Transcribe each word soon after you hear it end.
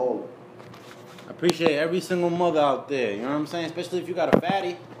I appreciate every single mother out there. You know what I'm saying? Especially if you got a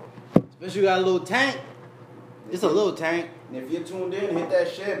fatty. Especially if you got a little tank. Just a little tank. And if you're tuned in, hit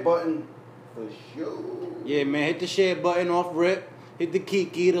that share button for sure. Yeah, man. Hit the share button off rip. Hit the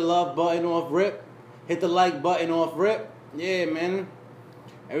Kiki, the love button off rip. Hit the like button off rip. Yeah, man.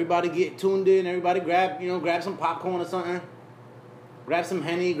 Everybody get tuned in. Everybody grab some popcorn or something. Grab some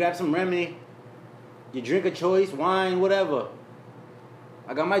Henny. Grab some Remy. Your drink of choice, wine, whatever.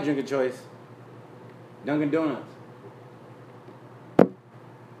 I got my drink of choice. Dunkin' Donuts. Yo,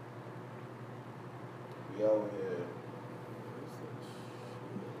 yeah.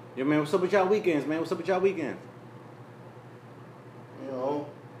 Yo, man, what's up with y'all weekends, man? What's up with y'all weekends? You know.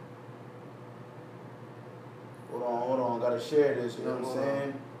 Hold on. Gotta share this, you know what I'm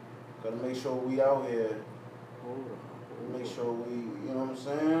saying? Gotta make sure we out here. Make sure we, you know what I'm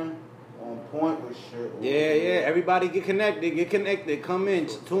saying? On point with shit. Yeah. Everybody get connected. Come in,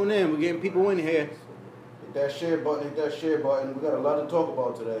 tune in. We're getting people in here. Hit that share button. We got a lot to talk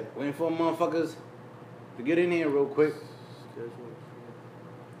about today. Waiting for motherfuckers to get in here real quick.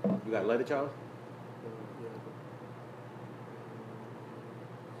 You got a letter, Charles?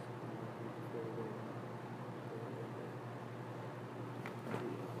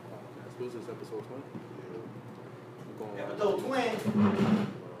 What's this, episode 20?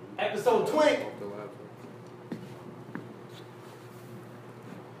 Episode 20.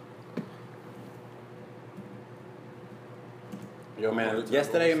 Yo, man,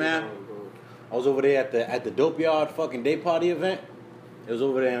 yesterday, man, I was over there at the Dope Yard fucking day party event. It was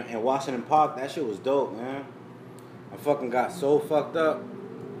over there in Washington Park. That shit was dope, man. I fucking got so fucked up.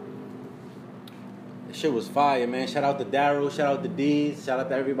 That shit was fire, man. Shout out to Daryl. Shout out to Deez. Shout out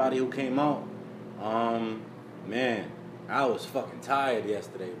to everybody who came out. Man, I was fucking tired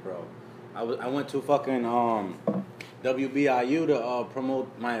yesterday, bro. I went to fucking WBIU to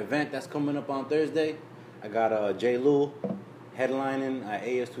promote my event that's coming up on Thursday. I got J. Lou headlining at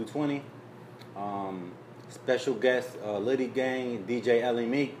AS220. Special guest Liddy Gang, DJ Ellie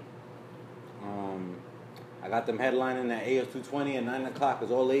Meek. I got them headlining at AS220 at 9 o'clock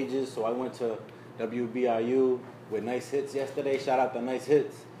as all ages. So I went to WBIU with Nice Hits yesterday. Shout out to Nice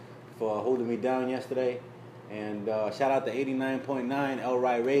Hits for holding me down yesterday. And shout out to 89.9 El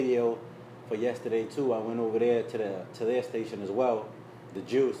Ride Radio for yesterday too. I went over there to their station as well, The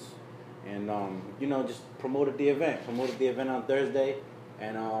Juice. And just promoted the event. Promoted the event on Thursday.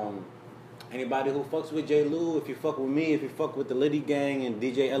 And anybody who fucks with J. Lou, if you fuck with me, if you fuck with the Liddy Gang and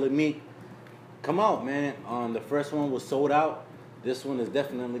DJ Ellie Meek, come out, man. The first one was sold out. This one is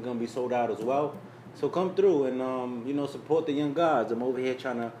definitely gonna be sold out as well. So come through and support the young gods. I'm over here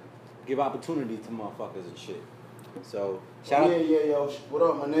trying to give opportunity to motherfuckers and shit. So shout out. Yeah, yo. What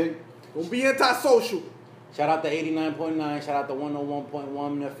up, my nigga? Don't be antisocial. Shout out to 89.9. Shout out to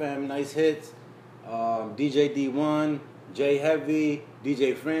 101.1 FM. Nice Hits. DJ D1, J Heavy,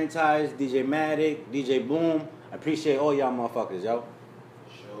 DJ Franchise, DJ Matic, DJ Boom. I appreciate all y'all motherfuckers, yo.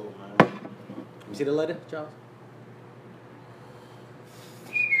 Sure, man. You see the letter, Charles?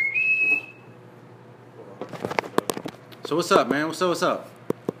 So what's up, man? What's up?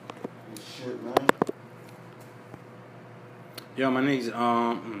 Shit, man. Yo, my niggas,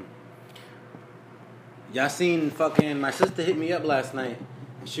 y'all seen fucking, my sister hit me up last night.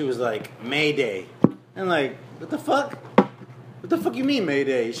 And she was like, Mayday. I'm like, what the fuck? What the fuck you mean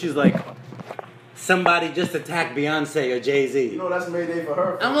Mayday? She's like, somebody just attacked Beyonce or Jay-Z. You know that's Mayday for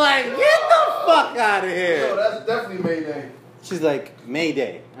her. I'm like, get the fuck out of here. Yo, that's definitely Mayday. She's like,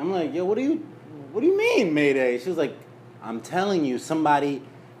 Mayday. I'm like, yo, what do you mean Mayday? She was like, I'm telling you, somebody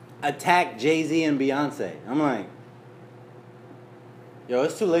attacked Jay-Z and Beyonce. I'm like, yo,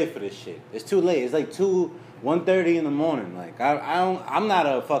 it's too late for this shit. It's too late. It's like 1:30 in the morning. Like, I'm not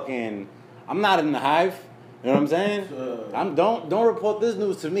in the hive. You know what I'm saying? Don't report this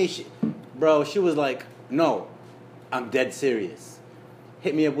news to me. She was like, no, I'm dead serious.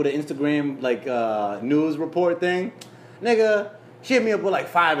 Hit me up with an Instagram, like, news report thing. Nigga, she hit me up with like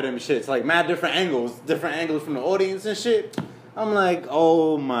 5 of them shits. Like, mad different angles from the audience and shit. I'm like,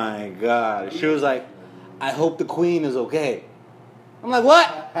 oh my God. She was like, I hope the queen is okay. I'm like,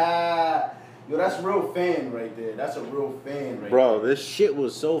 what? Yo, that's a real fan right there. That's a real fan right there. Bro, this shit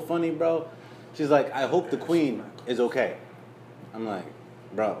was so funny, bro. She's like, I hope the queen is okay. I'm like,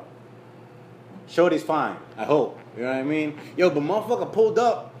 bro, shorty's fine. I hope. You know what I mean? Yo, but motherfucker pulled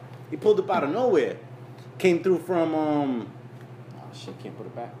up. He pulled up out of nowhere. Came through from, oh shit, can't put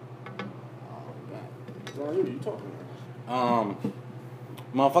it back. What are you talking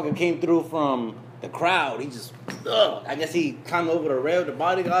Motherfucker came through from the crowd. He just, I guess he climbed over the rail. The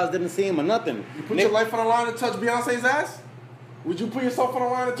bodyguards didn't see him or nothing. You put your life on the line to touch Beyonce's ass? Would you put yourself on the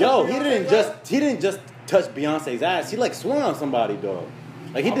line? Yo, he didn't just touch Beyonce's ass. He like swung on somebody, dog.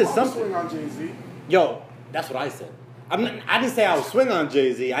 Like he did something. Swing on Jay-Z. Yo, that's what I said. I didn't say I would swing on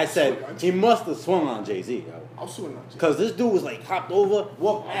Jay-Z. I said he must have swung on Jay-Z, yo. I'll swing on Jay-Z. Cause this dude was like hopped over,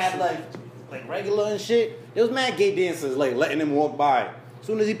 walked mad like regular and shit. There was mad gay dancers like letting him walk by. As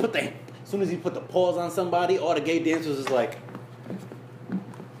soon as he put the paws on somebody, all the gay dancers was like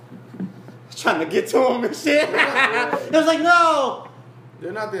trying to get to him and shit. It was like, no,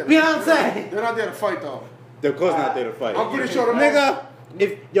 They're not there. Beyonce. They're not there to fight though. They're of course not there to fight. I'm pretty sure the nigga.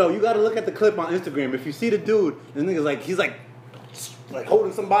 You gotta look at the clip on Instagram. If you see the dude, the nigga's like he's like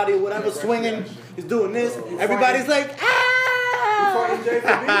holding somebody or whatever, swinging. He's doing this. Everybody's like, ah. You fighting Jay for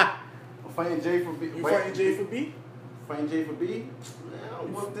B? I'm fighting Jay for B. You fighting Jay for B? Fighting Jay for B?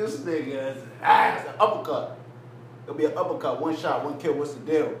 Man, what this nigga? It's an uppercut. It'll be an uppercut. One shot, one kill. What's the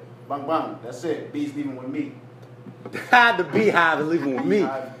deal? Bang, bang. That's it. B's leaving with me. The beehive is leaving with me.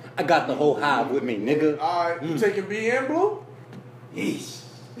 I got the whole hive with me, nigga. Alright, you taking B and Blue? Yeesh.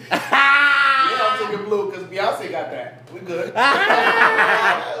 Yeah, I'm taking Blue because Beyonce got that. We good.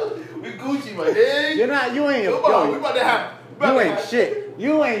 We Gucci, my nigga. You ain't. Come on, we about to have. You ain't shit.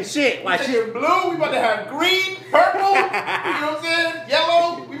 You ain't shit. We taking blue. We about to have green, purple. You know what I'm saying?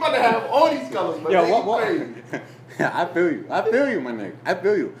 Yellow. We about to have all these colors, man. Yo, what? I feel you, my nigga. I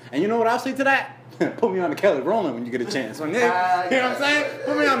feel you. And you know what I'll say to that? Put me on the Kelly Rowland when you get a chance, my nigga. You know what I'm saying?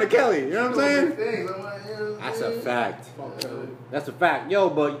 Put me on the Kelly. You know what I'm saying? That's a fact. That's a fact.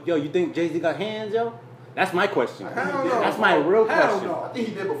 Yo, you think Jay-Z got hands, yo? That's my question. Hell no. That's my real question. No. I think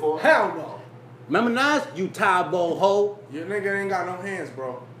he did before. Hell no. Remember Nas? You Tybo ho. Your nigga ain't got no hands,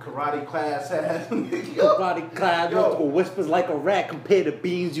 bro. Karate class ass. Karate class, whispers like a rat compared to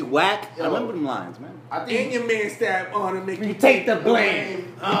beans you whack. I remember them lines, man. I think And your man stab on and make You take the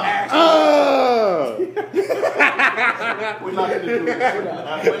blame. We're not gonna do this. We're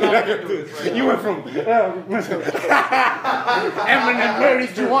not gonna do this. Right You went from Eminem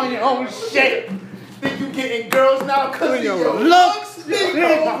murdered you on your own shit. Think you getting girls now because of your looks?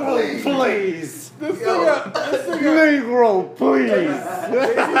 Negro, Please. This nigga. Negro, please.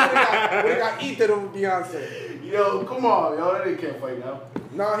 They got ether over Beyonce. Yo, come on, yo. That nigga can't fight now.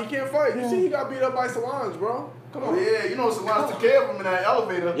 Nah, he can't fight. You see, he got beat up by Solange, bro. Come on. Oh, yeah, you know Solange took care of him in that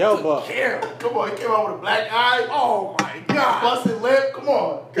elevator. Yo, but Come on, he came out with a black eye. Oh my God. Busted lip. Come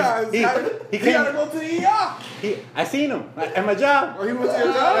on. Guys, he gotta go to the ER. I seen him at my job. Oh, he went to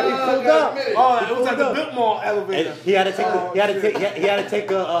your job? He pulled up. Oh, it was at the Biltmore elevator. And he had to take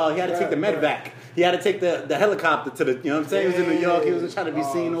the medvac. He had to take the helicopter to the, you know what I'm saying? He was in New York. He was trying to be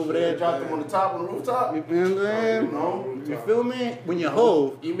seen over there. Dropped him on the rooftop. You know what I'm saying? You feel me? When you're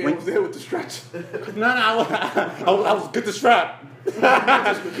hove. E-Man was there with the stretch. No, I was get the strap.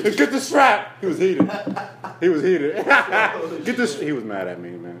 Get the strap. He was heated. He was mad at me,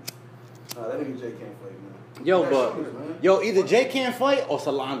 man. Nah, that nigga Jay can't fight, man. Yo, either Jay can't fight or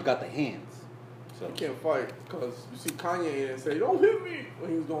Solange got the hands. So. He can't fight because you see Kanye and say, "Don't hit me" when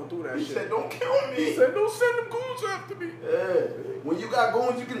he was going through that He shit. said, "Don't kill me." He said, "Don't send them goons after me." Yeah. When you got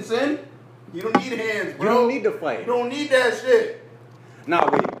goons you can send, you don't need hands, bro. You don't need to fight. You don't need that shit. Nah,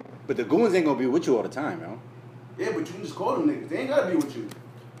 wait. But the goons ain't gonna be with you all the time, yo. Yeah, but you can just call them niggas. They ain't gotta be with you.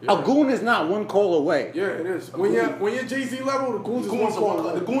 Yeah. A goon is not one call away. Yeah, it is. When you're Jay-Z level, the goons is one call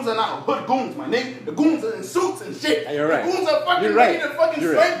away. The goons are not hood goons, my nigga. The goons are in suits and shit. You're right. The goons are fucking You're right. ready to fucking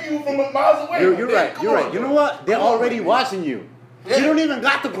You're snipe you from miles away. You're right. Come You're on, right. You bro. know what? They're Come on, already man. watching you. Yeah. You don't even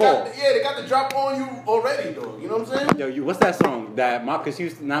got the call. They got the drop on you already, though. You know what I'm saying? Yo, what's that song? That Marcus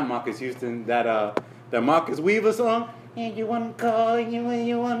Houston, not Marcus Houston, that Marcus Weaver song? And you one call, and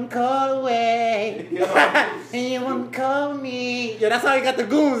you one call away. And you one call me. Yeah, that's how you got the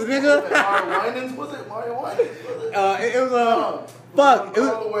goons, nigga. Mario Winans, was it? Mario Winans, was it? It was fuck. It One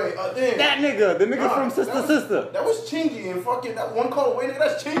Call was Away. Damn. that nigga, the nigga from Sister. That was Chingy and fucking that One Call Away, nigga.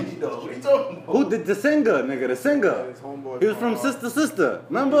 That's Chingy, though. What are you talking about? Who did the singer, nigga? The singer. His homeboy He was from Sister.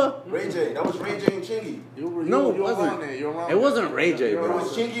 Remember? Ray J. That was Ray J and Chingy. No, it wasn't. It wasn't Ray J, It bro.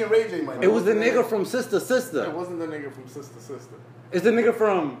 was Chingy and Ray J, man. It was the nigga from Sister. It wasn't the nigga from Sister. It's the nigga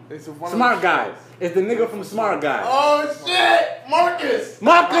from It's one of Smart the Guy. shows. It's the nigga from Smart Guy. Oh shit, Marcus.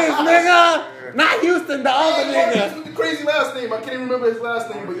 Marcus, nigga! Not Houston, the other Marcus nigga. with the crazy last name. I can't even remember his last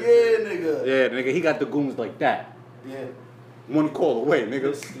name, but yeah, nigga. Yeah, nigga, he got the goons like that. Yeah. One call away,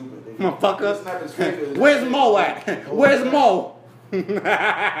 nigga. Stupid, nigga. Motherfucker. Snap his fingers. Where's Mo at? Where's Mo? All these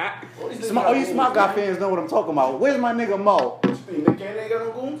niggas All you got Smart goons, Guy man. fans know what I'm talking about. Where's my nigga Mo? What you think? Nick Cannon ain't got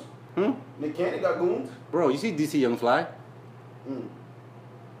no goons? Nick Cannon got goons? Bro, you see DC Young Fly? Mm.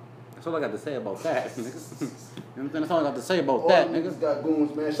 That's all I got to say about that, nigga. what I'm saying? That's all I got to say about All that, the nigga. niggas got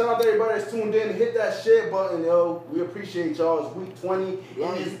goons, man. Shout out to everybody that's tuned in. Hit that share button, yo. We appreciate y'all. It's week 20 in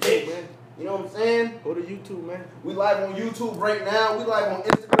this bitch. man. You know what I'm saying? Go to YouTube, man. We live on YouTube right now. We live on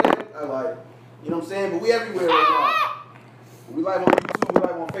Instagram. You know what I'm saying? But we everywhere right now. We live on YouTube. We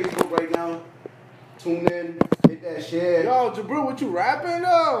live on Facebook right now. Tune in. Hit that share. Yo, Jabril, what you rapping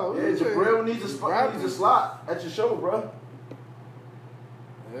though? Yeah, Jabril needs a slot at your show, bro.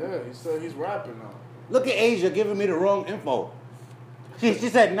 Yeah, he said he's rapping now. Look at Asia giving me the wrong info. She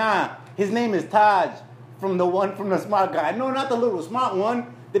said, nah, his name is Taj from the smart guy. No, not the little smart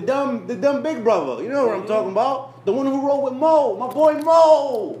one. The dumb big brother. You know what I'm talking about? The one who rode with Mo. My boy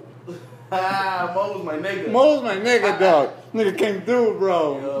Mo. Mo's my nigga. Mo's my nigga, dog. Nigga came through,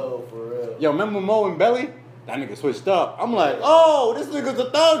 bro. Yo, for real. Yo, remember Mo and Belly? That nigga switched up. I'm like, oh, this nigga's a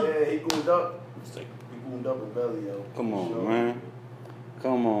thug. Yeah, he gooned up. He gooned up in Belly, yo. Come on, man.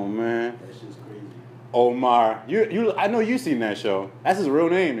 Come on, man. That shit's crazy. Omar, I know you seen that show. That's his real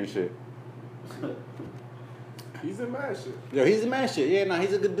name and shit. He's in mad shit. Yo, he's a man shit. Yeah, nah,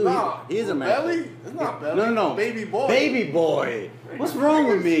 he's a good dude. Nah, he's a man. Belly? It's not Belly. No. Baby boy. Baby boy. What's wrong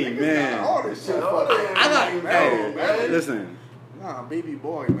with me, Niggas man? got all this shit. I I got, hey, man. listen. Nah, baby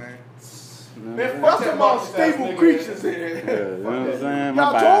boy, man. Man, fuck That's that about monster-ass stable nigga. creatures Yeah, here. you know what I'm saying? My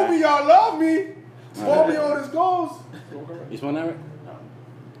Y'all bad. told me y'all love me. Told me all these goals. You smell that right?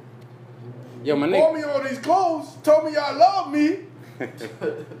 Yo, my Told nigga. me all these goals. Told me y'all love me.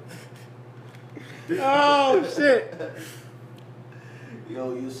 Oh, shit.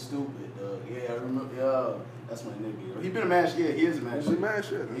 Yo, you stupid, dog. Yeah, I remember. Yo, that's my nigga. Yo. He been a mad shit. Yeah, he is a mad He's shit. a mad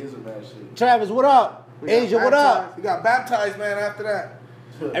shit. He is a mad shit. Travis, what up? We got Asia, what up? baptized. He got baptized, man, after that.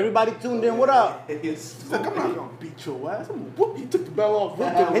 Everybody tuned in, what up? He's He's like, I'm stupid. not gonna beat your ass. I'm gonna whoop you. He took the bell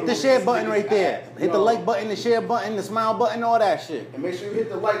off. Hit the share button right there. Hit the Yo. like button, the share button, the smile button, all that shit. And make sure you hit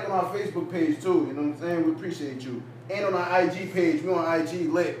the like on our Facebook page too. You know what I'm saying? We appreciate you. And on our IG page, we on IG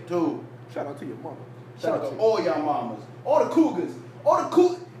lit too. Shout out to your mother. Shout out to all y'all mamas, all the cougars,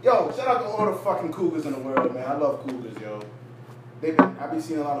 Yo, shout out to all the fucking cougars in the world, man. I love cougars, yo. I be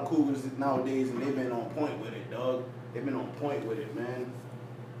seeing a lot of cougars nowadays, and they've been on point with it, dog. They've been on point with it, man.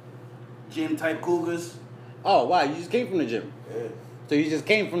 Gym type cougars. Oh, wow, you just came from the gym. Yeah. So you just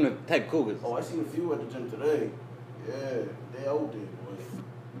came from the type cougars. Oh, I seen a few at the gym today. Yeah, they out there, boy.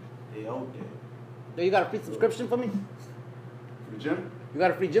 They out there. Yo, you got a free subscription for me? For the gym? You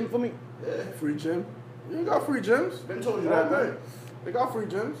got a free gym for me? Yeah. Free gym. You ain't got free gyms. Been told you that, man. They got free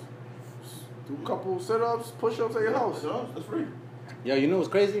gyms. Do a couple sit-ups, push-ups at your house. That's free. Yo, you know what's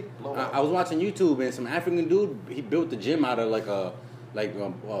crazy? I was watching YouTube and some African dude, he built the gym out of Dudes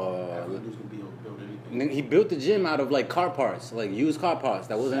can build anything. he built the gym out of like car parts, like used car parts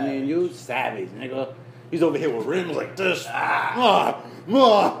that wasn't being used. Savage, nigga. He's over here with rims like this. I'm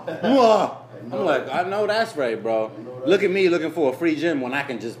like, I know that's right, bro. Look at me looking for a free gym when I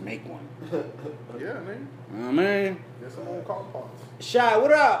can just make one. Yeah, nigga. You know what I mean? Get some old car parts. Shy,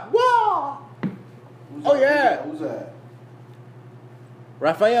 what up? Whoa! Oh, yeah. Who's that?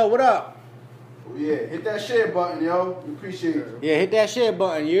 Raphael, what up? Oh, yeah, hit that share button, yo. We appreciate it. Yeah, hit that share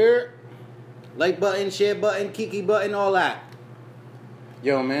button, you like button, share button, Kiki button, all that.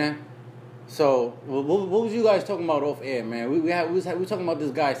 Yo, man. So, what was you guys talking about off air, man? We was talking about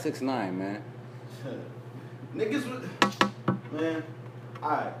this guy 6ix9ine, man. Niggas, man.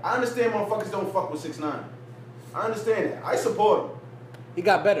 Alright, I understand motherfuckers don't fuck with 6ix9ine. I understand that. I support him. He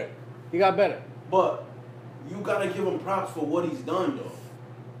got better. But you gotta give him props for what he's done, though.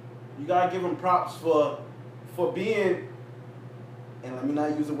 You gotta give him props for being, and let me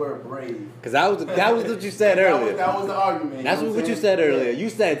not use the word brave. Cause that was what you said earlier. That was the argument. That's you know what you I'm said saying? earlier. Yeah. You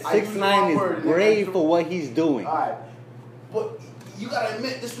said I used the wrong 6ix9ine word, is nigga. brave for what he's doing. Alright. But you gotta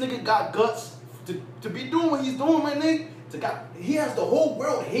admit, this nigga got guts to be doing what he's doing, my nigga. He has the whole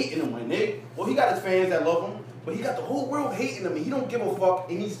world hating him, my nigga. Well, he got his fans that love him, but he got the whole world hating him, and he don't give a fuck,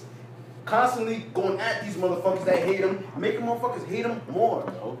 and he's constantly going at these motherfuckers that hate him, making motherfuckers hate him more,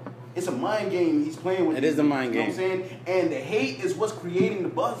 yo. It's a mind game he's playing with. It is a mind game. You know what I'm saying? And the hate is what's creating the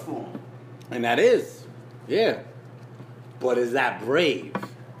buzz for him. And that is. Yeah. But is that brave?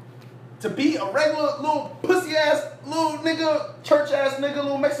 To be a regular little pussy ass little nigga, church ass nigga,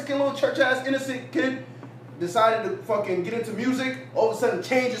 little Mexican little church ass innocent kid, decided to fucking get into music, all of a sudden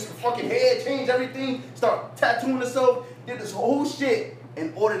change his fucking hair, change everything, start tattooing himself, did this whole shit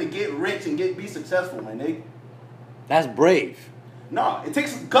in order to get rich and be successful, my nigga. That's brave. Nah, it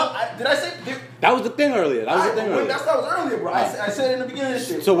takes gut. Did I say? That was the thing earlier. That was earlier, bro. I said it in the beginning of this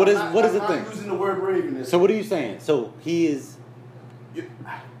shit. So what is I'm the not thing? using the word brave in this. So what are you saying? So he is.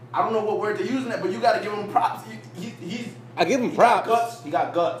 I don't know what word they're using that, but you got to give him props. He's. I give him He props. got guts. He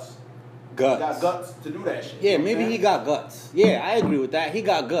got guts. guts. He got guts to do that shit. Yeah, You know what maybe I'm he saying? got guts. Yeah, I agree with that. He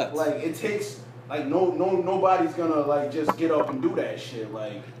got guts. Like it takes like nobody's gonna like just get up and do that shit.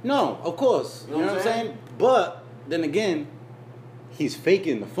 Like No, of course. You know what I'm saying? But then again, he's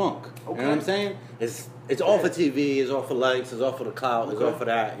faking the funk. You know what I'm saying? It's all for TV, it's all for likes, it's all for the clout, it's all for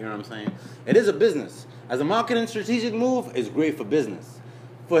that. You know what I'm saying? It is a business. As a marketing strategic move, it's great for business.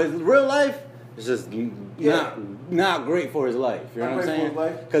 For his real life, it's just not great for his life. You know what I'm saying?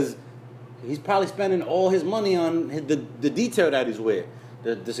 Because he's probably spending all his money on the detail that he's with.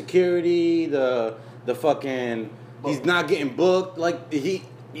 The security, the fucking, he's not getting booked. Like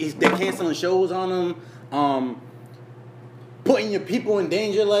they're canceling shows on him. Putting your people in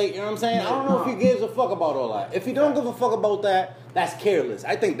danger, like, you know what I'm saying? I don't know if he gives a fuck about all that. If he don't give a fuck about that, that's careless.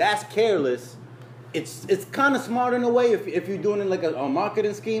 I think that's careless. It's kind of smart in a way if you're doing it like a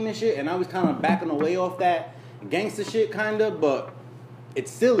marketing scheme and shit. And I was kind of backing away off that gangster shit, kind of, but it's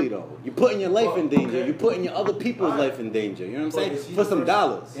silly though. You're putting your life in danger. You're putting your other people's life in danger. You know what I'm saying? For some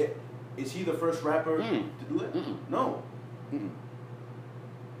dollars. Is he the first rapper to do that? No.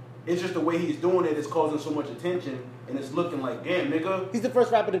 It's just the way he's doing it is causing so much attention, and it's looking like, damn, nigga. He's the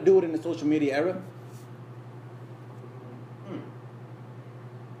first rapper to do it in the social media era.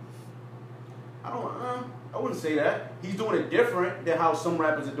 I wouldn't say that. He's doing it different than how some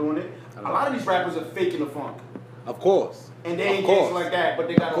rappers are doing it. A lot of these rappers are faking the funk. Of course. And they ain't dancing like that, but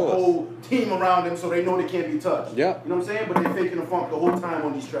they got a whole team around them so they know they can't be touched. Yeah. You know what I'm saying? But they're faking the funk the whole time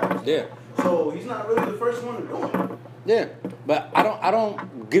on these tracks. Yeah. So he's not really the first one to do it. Yeah. But I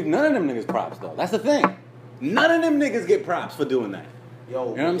don't give none of them niggas props though. That's the thing. None of them niggas get props for doing that.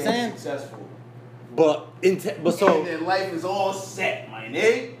 Yo, you know what I'm saying? Successful. But so and their life is all set, my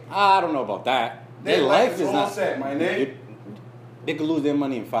nigga. I don't know about that. Their life is all not set, my nigga. They could lose their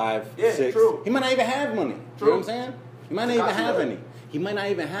money in 5, yeah, 6. True. He might not even have money. True. You know what I'm saying? He might not even have any. He might not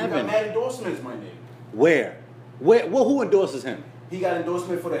even have any. He got mad endorsements, my nigga. Where? Well, who endorses him? He got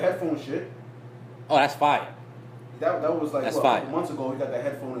endorsement for the headphone shit. Oh, that's fire. That was like that's a fire. couple months ago. He got that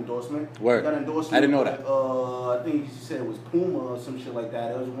headphone endorsement. Word. He got endorsement. I didn't know that. I think he said it was Puma or some shit like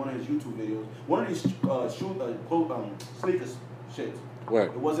that. It was one of his YouTube videos. One of these sneakers shits.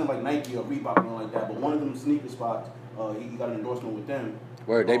 Word. It wasn't like Nike or Reebok or nothing like that, but one of them sneaker spots. He got an endorsement with them.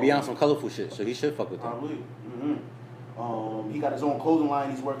 Word. They be on some colorful shit, so he should fuck with them. Probably. He got his own clothing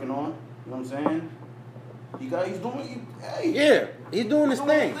line he's working on. You know what I'm saying? He's doing. Yeah, he's doing his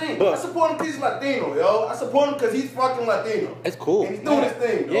thing. But I support him because he's Latino, yo. I support him because he's fucking Latino. It's cool. And he's doing his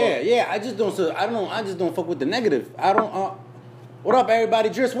thing, yo. Yeah. I just don't fuck with the negative. I don't. What up, everybody?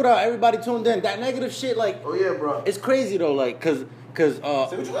 Driss, what up? Everybody tuned in. That negative shit, like. Oh yeah, bro. It's crazy though, like, cause. Say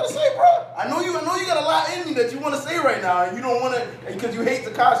what you gotta say, bro. I know you got a lot in you that you want to say right now, and you don't want to because you hate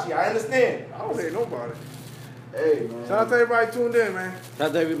Tekashi. I understand. I don't hate nobody. Hey, man. Shout out to everybody tuned in, man. Shout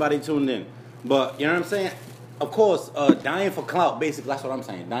out to everybody tuned in. But you know what I'm saying? Of course, dying for clout. Basically, that's what I'm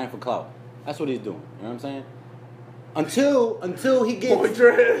saying. Dying for clout. That's what he's doing. You know what I'm saying? Until he gets. Boy,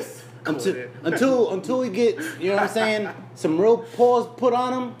 Driss. Until he gets, you know what I'm saying, some real paws put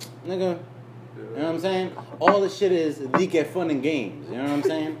on him, nigga. You know what I'm saying? All this shit is leak at fun and games. You know what I'm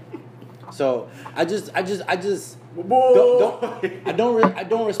saying? So I just don't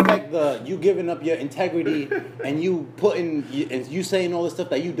respect the you giving up your integrity and you saying all this stuff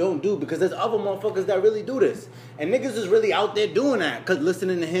that you don't do, because there's other motherfuckers that really do this, and niggas is really out there doing that because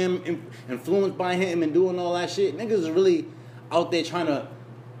listening to him, influenced by him, and doing all that shit. Niggas is really out there trying to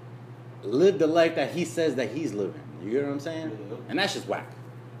live the life that he says that he's living. You get what I'm saying? And that's just whack.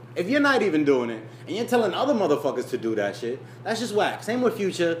 If you're not even doing it, and you're telling other motherfuckers to do that shit, that's just whack. Same with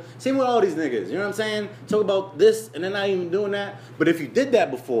Future, same with all these niggas, you know what I'm saying? Talk about this, and they're not even doing that. But if you did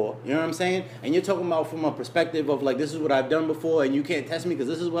that before, you know what I'm saying? And you're talking about from a perspective of like, this is what I've done before, and you can't test me because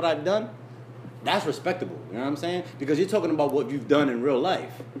this is what I've done, that's respectable, you know what I'm saying? Because you're talking about what you've done in real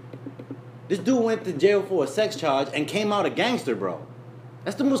life. This dude went to jail for a sex charge and came out a gangster, bro.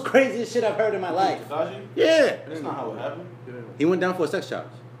 That's the most craziest shit I've heard in my life. Tekashi? Yeah. That's not how it happened. He went down for a sex charge.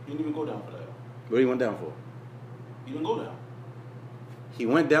 He didn't even go down for that. What he went down for? He didn't go down. He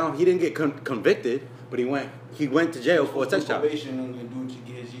went down. He didn't get convicted, but he went to jail for a sex charge. Probation and do what you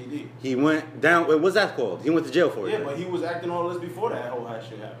get his GED. He went down. What's that called? He went to jail for it. Yeah, but he was acting all this before that whole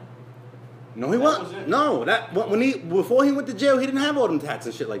shit happened. No, he wasn't. No, before he went to jail, he didn't have all them tats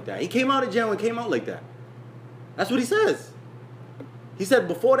and shit like that. He came out of jail and came out like that. That's what he says. He said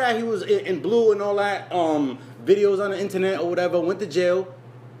before that he was in blue and all that videos on the internet or whatever. Went to jail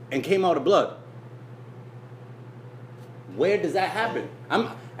and came out of blood. Where does that happen?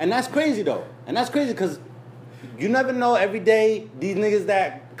 And that's crazy though. And that's crazy because you never know. Every day these niggas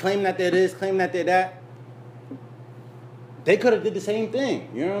that claim that they're this, claim that they're that, They could have did the same thing.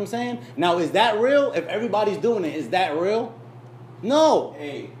 You know what I'm saying? Now, is that real? If everybody's doing it, is that real? No.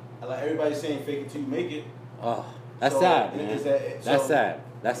 Hey, like everybody's saying, fake it till you make it. Oh, that's So, sad, man. That's so, sad.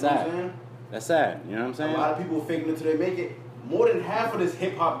 That's you know what I'm sad. saying? That's sad. You know what I'm saying? A lot of people faking it till they make it. More than half of this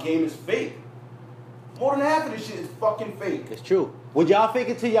hip hop game is fake. More than half of this shit is fucking fake. It's true. Would y'all fake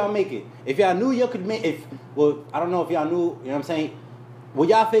it till y'all make it? If y'all knew y'all could make well, I don't know if y'all knew, you know what I'm saying? Will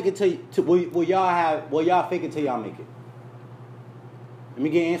y'all fake it will y'all fake it till y'all make it? Let me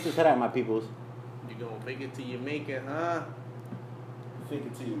get answers to that, my peoples. You gonna fake it till you make it, huh? Fake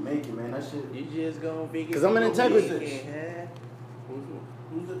it till you make it, man. That shit. You just gonna fake it 'Cause I'm till an you integrity. make it, huh? Who's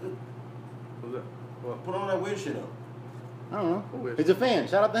the Who's that? What? put on that weird shit up? I don't know. Who is He's a fan.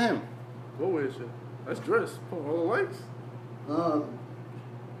 Shout out to him. What weird shit? That's Driss. Oh, all the likes? Uh,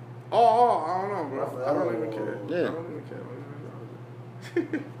 I don't know, bro. I don't even care. Yeah. I don't even care.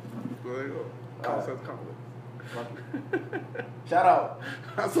 Well, there you go. Concept compliment. shout out.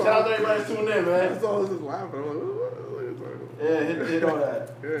 That's Shout out to everybody that's tuning in, man. That's all I was just laughing. I'm like, what are you talking about? Yeah, hit all that.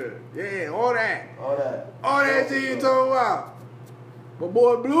 Yeah, all that. All that. All that shit you talking about. My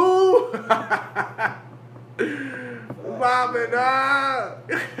boy Blue. Popping up.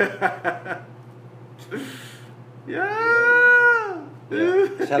 Yeah.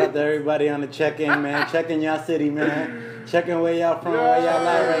 Shout out to everybody on the check-in, man. Check-in y'all city, man. Checking where y'all from, where y'all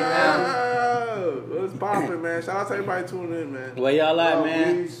at right now. What's popping, man? Shout out to everybody tuning in, man. Where y'all at,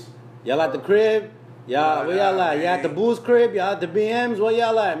 man? Y'all at the crib? Y'all, where y'all at? Y'all at the Boo's crib? Y'all at the BMs? Where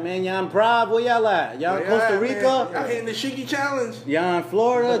y'all at, man? Y'all in Prov? Where y'all at? Y'all in Costa Rica? Y'all hitting the Shiki Challenge. Y'all in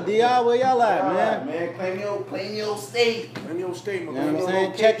Florida? DR? Where y'all at, man? Man, claim your state. Claim your statement. You know what I'm Claim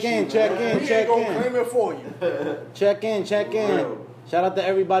your saying? location, Check in, man. We ain't gonna claim it for you. Check in. Shout out to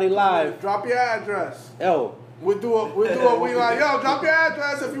everybody live. Drop your address. Yo, We'll do it. We like, yo, drop your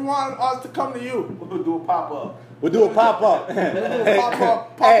address if you want us to come to you. We'll do a pop up. we'll do a pop-up. Pop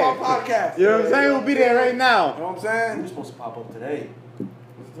up Hey. podcast. You know what I'm saying? We'll be there right now. You know what I'm We're saying? supposed to pop up today. Yeah,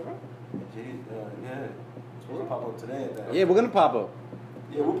 supposed to pop up today. At that. Yeah, we're gonna pop up.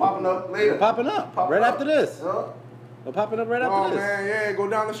 Yeah, we're popping up later. We're popping up Popping right up. after this. Yeah. We're popping up right Oh after this. man, yeah, go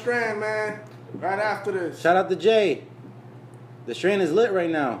down the Strand, man. Right after this. Shout out to Jay. The Strand is lit right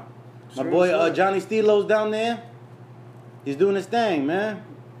now. My Strand boy is lit. Johnny Steelo's down there. He's doing his thing, man.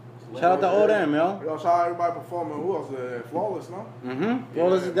 Shout out to all them, yo. Yo, shout out everybody performing. Who else? Flawless, no? Mm-hmm.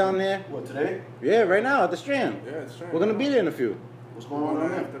 Flawless is down there. What, today? Yeah, right now at the Strand. Yeah, it's Strand. We're gonna be there in a few. What's Going going on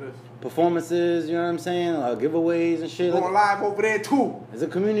on there? after this. Performances, you know what I'm saying? Giveaways and shit. Going live over there too. It's a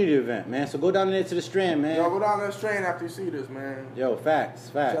community event, man. So go down there to the Strand, man. Yo, go down the Strand after you see this, man. Yo, facts.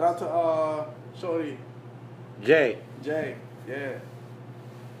 Shout out to Shorty, Jay. Jay, yeah.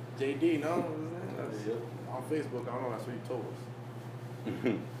 JD, no? That's on Facebook, I don't know, that's what you told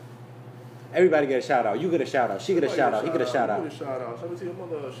us. Everybody get a shout out. You get a shout out. She get a shout out. He get a shout You out. get a shout out. Shout out to your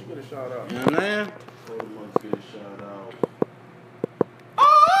mother, she get a shout out. You know what I'm saying? Everyone's getting shout out.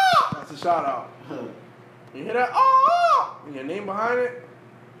 That's a shout out. You hear that? Oh! And your name behind it?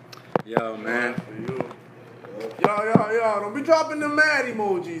 Yo, man. For you. Yo, don't be dropping the mad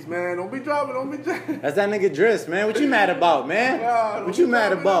emojis, man. Don't be dropping. That's that nigga Driss, man. What you mad about, man? Yeah, What you mad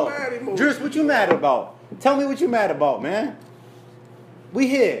don't be about? mad emoji. Driss, what you mad about? Tell me what you mad about, man. We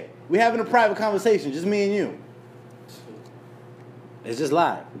here. We having a private conversation, just me and you. It's just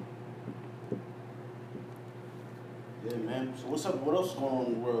live. Yeah, man. So what's up? What else is going on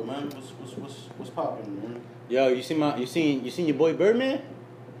in the world, man? What's popping, man? Yo, you seen your boy Birdman?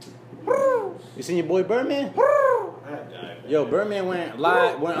 You seen your boy Birdman? Yo, Birdman went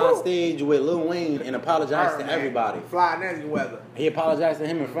on stage with Lil Wayne and apologized to everybody. Flying any weather. He apologized to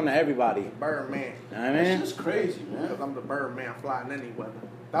him in front of everybody. Birdman. You know what I That's mean? just crazy, man. Because I'm the Birdman flying any weather.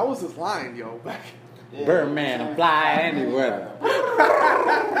 That was his line, yo. Back. Yeah. Birdman, I'm fly anywhere.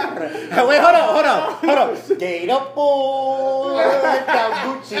 Wait, hold on. Skate up, boy, without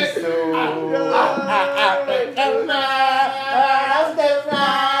Gucci suit.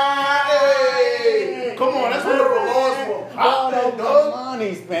 Hey, come on, that's what the laws for. All Pop of that, the dog.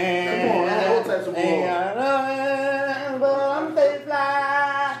 money spent. Come on, man, all types of But I'm stay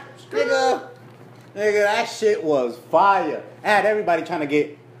fly. Nigga, that shit was fire. I had everybody trying to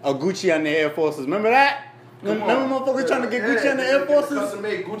get a Gucci on their Air Forces. Remember that? Remember motherfuckers trying to get Gucci on the Air Forces? Custom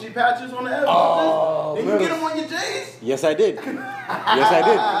made Gucci patches on the Air Oh, Forces. Did you get them on your J's? Yes, I did. Yes,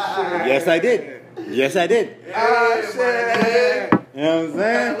 I did. Ah, shit. You know what I'm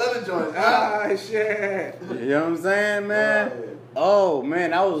saying? Leather joints. Ah, shit. You know what I'm saying, man? Oh,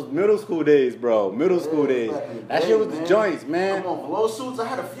 man, that was middle school days, bro. Middle school days. That shit was the joints, man. Come on, velour suits. I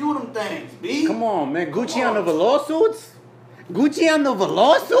had a few of them things, B. Come on, man. Gucci on the velour suits? Gucci on the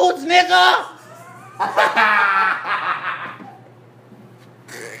velour suits, nigga?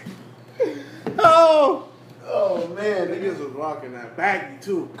 Oh! Oh man, Niggas was rocking that baggy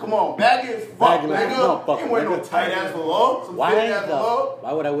too. Come on, baggy as fuck, Baggy like a nigga. motherfucker, Ain't wearing no nigga. tight ass below. Some Why fit ass below.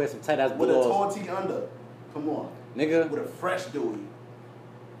 Why would I wear some tight ass With a belows? tall tee under. Come on. Nigga. With a fresh Dewey.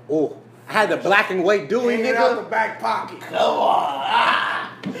 Oh, I had the black and white Dewey, Hanging out the nigga. back pocket. Come on.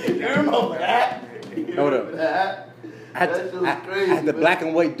 Ah. You remember that? You Hold remember up. that? I had the black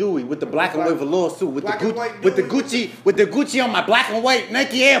and white Dewey with the black and white velour suit with the Black and white Gucci with the Gucci on my black and white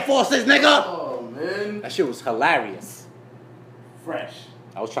Nike Air Forces, nigga. Oh man. That shit was hilarious. Fresh.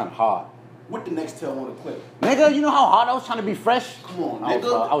 I was trying hard. With the next tail on the clip. Nigga, you know how hard I was trying to be fresh? Come on, I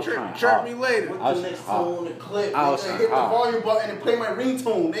nigga. was trying Chirp hard. me later. With I the was next hard. tail on the clip. I was Nigga, hit the hard. volume button and play my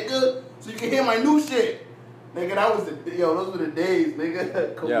ringtone, nigga. So you can hear my new shit. Nigga, that was the those were the days,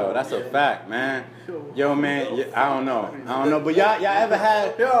 nigga. Come Yo, on, that's man. a fact, man. Yo, man, I don't know, but y'all ever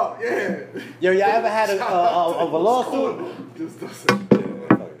had, Yo, yeah. y'all ever had a velour suit? Just don't say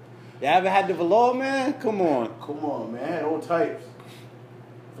Y'all ever had the velour, man? Come on. Come on, man. I had all types.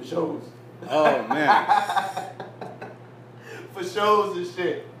 For shows. Oh man. For shows and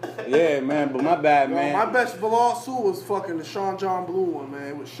shit. Yeah, man, but my bad, Yo, man. my best velour suit was fucking the Sean John Blue one, man.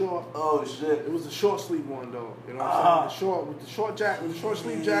 It was short. Oh shit. It was the short sleeve one though. You know what I'm saying? The short with the short jacket, with the short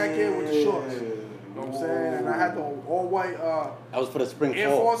sleeve jacket with the shorts. You know what I'm saying? And I had the all white That was for the spring Air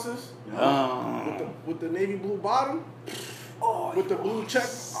fall. Forces with the navy blue bottom, Oh, with the blue check.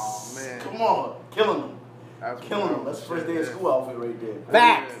 Oh man, come on. Killing them. that's Killing them. That's the first day of school outfit right there.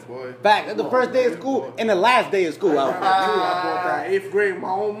 Facts. Yeah, boy. Facts. That's the first day of school and the last day of school. I bought that 8th grade with my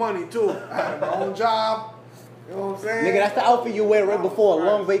own money too. I had my own job. You know what I'm saying? Nigga, that's the outfit you wear right before a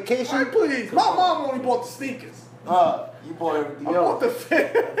long Hey, vacation. please. My mom only bought the sneakers. You bought everything I bought else. the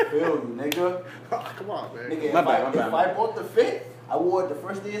fit. Feel you, nigga. Come on, man. Nigga, My if bad, I, my bad. if I bought the fit, I wore it the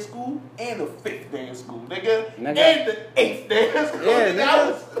first day of school and the 5th day of school, nigga. Nigga. And the 8th day of school. Yeah, nigga.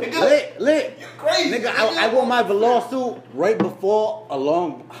 I was, nigga. Lit. You crazy. Nigga, I wore my velour suit right before a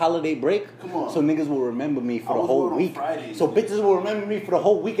long holiday break. Come on. So niggas will remember me for I the was whole wearing on week. Fridays, So nigga. bitches will remember me for the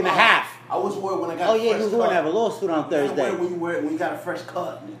whole week and a half. I was wearing when I got Oh a yeah, fresh he was wearing cut. that velour suit on Thursday. When you got a fresh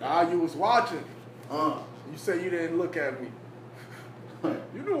cut, nigga. Ah, you was watching. Uh. You said you didn't look at me.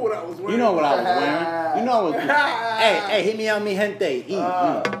 You knew what I was wearing. You know what I was wearing. You know I was. Hey, hit me on me gente. Eat. What's You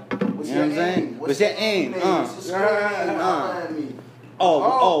know what your I'm saying? aim? What's your aim? name? What's your name? Remind me.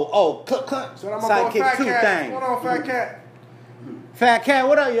 Cluck, cluck. So I'm gonna go Sidekick Fat 2 Cat. thing. Hold on, Fat Cat. Fat Cat,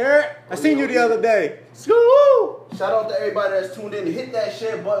 what up, you heard? I seen you the other day. Scoo! Shout out to everybody that's tuned in. Hit that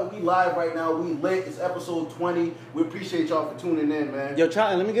share button. We live right now. We lit. It's episode 20. We appreciate y'all for tuning in, man. Yo,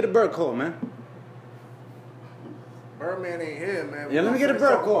 Charlie, let me get a bird call, man. Birdman ain't here, man. Yeah, let me get a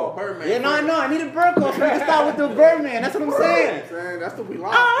bird call. Birdman. Yeah, no, I need a bird call so we can start with the Birdman. That's what I'm saying. That's what we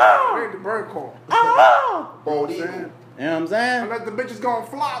like. Ah! We ain't the bird call. Oh! Bald You know what I'm Eagle. saying? You know what I'm saying? Unless the bitches gonna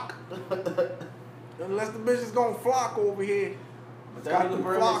flock. Unless the bitches gonna flock over here. But Got that them nigga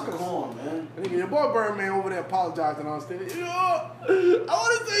Birdman's a flockers. corn, man. Nigga, your boy Birdman over there apologizing on stage. You know, I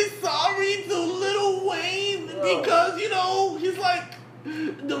want to say sorry to Lil Wayne because, you know, he's like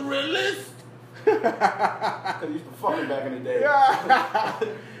the realest. Cause he used to fuck him back in the day. Yeah.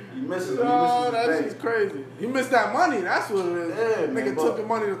 You misses him. No, You that's misses just his crazy. He missed that money. That's what it is. Yeah, Nigga man, took but- the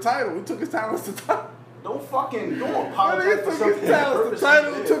money to title. He took his talents to title. Don't Nigga apologize for took something. his talents to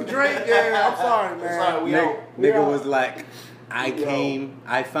title. He took Drake. Yeah, I'm sorry, man. It's like we out. Nigga Yeah. was like, Yo.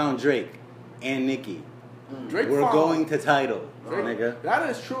 I found Drake and Nicki. Drake We're found- going to title, Drake- nigga. That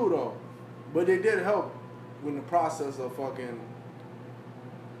is true though, but they did help in the process of fucking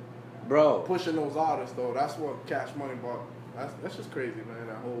Bro, pushing those artists though. That's what Cash Money bought. That's just crazy, man.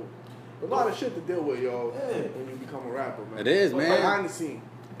 That whole a lot of shit to deal with, yo. Yeah. When you become a rapper, man. it is, But man. Behind the scene.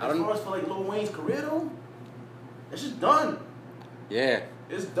 I As don't- far as for like Lil Wayne's career though, it's just done. Yeah.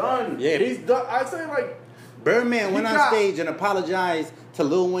 It's done. Yeah. He's done. I'd say like Birdman went He on got- stage and apologized to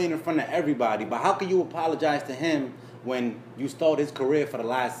Lil Wayne in front of everybody. But how can you apologize to him when you stalled his career for the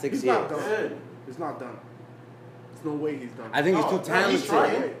last 6 he's years? not done. Yeah. It's not done. There's no way he's done. I think he's No, too no, talented. he's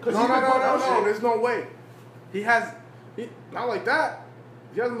trying. No, 'Cause no, he's no, been putting out no. shit. There's no way. Not like that.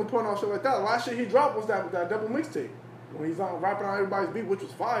 He hasn't been putting out shit like that. The last shit he dropped was that double mixtape when he's on rapping on everybody's beat, which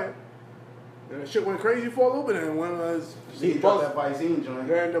was fire. And the shit went crazy for a little bit, and when He dropped that Visine joint.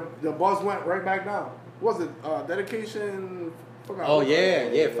 then the buzz went right back down. What was it dedication? Forgot. Oh,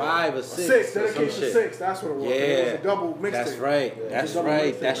 yeah, 5 or 6. Six, or some dedication shit. 6. That's what it was. Yeah. It was a double mixtape. That's right. Yeah. That's It was a double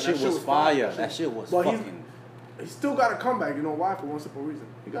right. mixtape, That and shit was fire. That shit was But fucking. he's still got to come back. You know why? For one simple reason.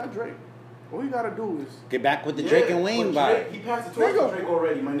 He got Drake. All he got to do is Get back with the Drake and Wayne but vibe. Drake, he passed the torch Nigga. to Drake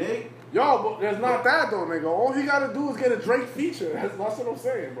already, my nigga. yo, but there's not that though, nigga. All he got to do is get a Drake feature. That's what I'm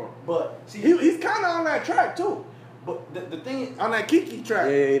saying, bro. But see, He's kind of on that track too. But the thing is, On that Kiki track.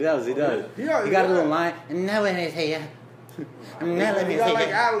 Yeah, he does. He does. He He got- got a little line. And now when I say I'm never He gonna got say like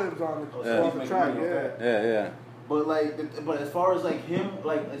that. ad-libs on the, Yeah. off the track, yeah. Yeah. but like, but as far as like him,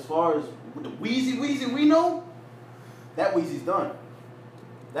 like as far as with the Weezy we know, that Weezy's done.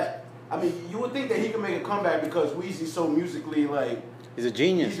 That I mean, you would think that he could make a comeback because Weezy's so musically like He's a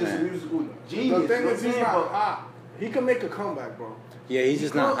genius, he's just a man. musical genius. The thing you know is, what I'm he's saying? not But- hot. He can make a comeback, bro. Yeah, he's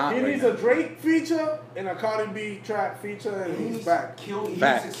just not hot He right needs now. a Drake feature and a Cardi B track feature, and He he's needs back. To kill, he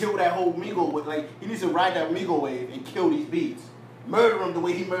Facts. needs to kill that whole Migo with like he needs to ride that Migo wave and kill these beats. Murder him the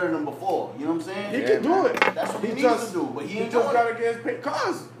way he murdered them before. You know what I'm saying? He Yeah, can do man. it. That's what he needs just, to do, but he ain't just doing gotta it. get his pay.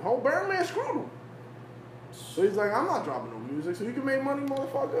 Cause whole Birdman screwed him. So he's like, I'm not dropping no music, so you can make money,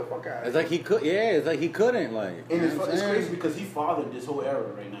 motherfucker. Fuck out. It's like he could. Yeah, it's like he couldn't. Like, And you it's, know what I'm it's saying? crazy because he fathered this whole era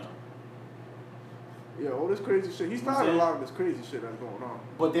right now. Yeah, all this crazy shit. He started a lot of this crazy shit that's going on.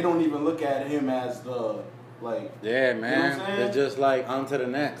 But they don't even look at him as the like. Yeah, You know man. what I'm saying? They're just like on to the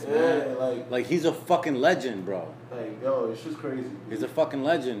next, Yeah, man. Like he's a fucking legend, bro. yo, it's just crazy. He's a fucking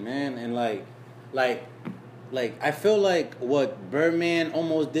legend, man. And like I feel like what Birdman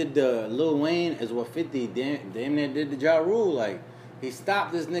almost did to Lil Wayne is what 50 damn near did to Ja Rule. Like he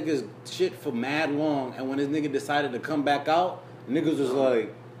stopped this nigga's shit for mad long, and when this nigga decided to come back out, niggas was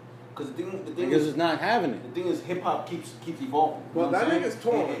like, Because the thing niggas is, was not having it. the thing is, hip hop keeps evolving. You Well, know what that I'm saying? nigga's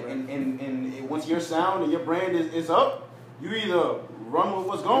torn, and once your sound and your brand is up, you either run with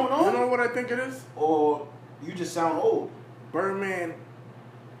what's going on, You know what I think it is? or you just sound old. Birdman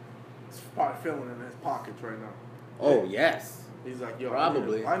is probably feeling it in his pockets right now. Oh yes. He's like, yo,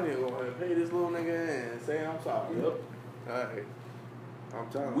 Probably. I need to go ahead and pay this little nigga and say I'm sorry. Yep. Alright. I'm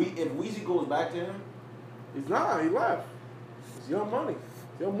telling you. If Weezy goes back to him, He's not, he left. It's your money.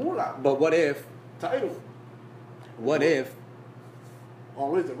 It's your moolah. But what if? Title. What if?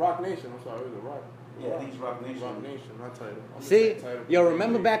 Oh, is it Rock Nation? I'm sorry, is it Rock? yeah, he's Rock Nation. Rock Nation, not Title. I'm just See, saying Title. yo,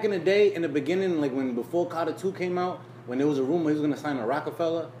 remember back in the day, in the beginning, like when before Carter 2 came out, when there was a rumor he was gonna sign a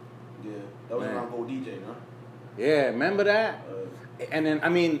Rockefeller. Yeah, that was Man. around Gold DJ, huh? Yeah, remember that? And then I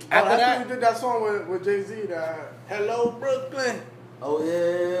mean, Oh, after that's that, when he did that song with Jay-Z, that Hello Brooklyn. Oh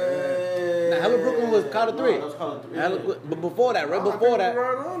yeah. Nah, Hello Brooklyn was Carter 3. No, that was Carter 3. But before that, right Oh, I before think that, we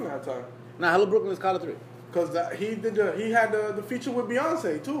were right on that time. nah, Hello Brooklyn was Carter 3. Cause he had the feature with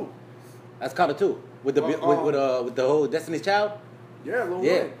Beyonce too. That's Carter 2 with the with the whole Destiny's Child. Yeah, Lil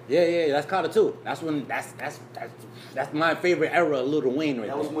Yeah, Wayne. yeah, that's Carter 2. That's when that's my favorite era of Lil Wayne right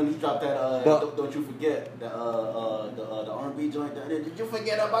That was there. when he dropped that. But- Don't you forget the R&B joint. Did you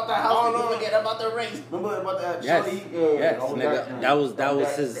forget about the house? Oh, Did no. you forget about the rings? Remember about that? Yes, Shorty? yes, all nigga. That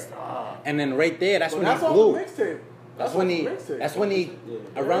was his. Ah. And then right there, that's But when that's he off blew. the mixtape. That's when he. off the mixtape. That's when he. Yeah.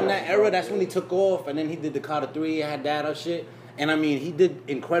 Around that era, that's when he took off, and then he did the Carter 3. Had that or shit. And I mean, he did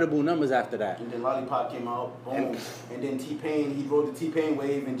incredible numbers after that. And then Lollipop came out, boom. And then T-Pain, he rode the T-Pain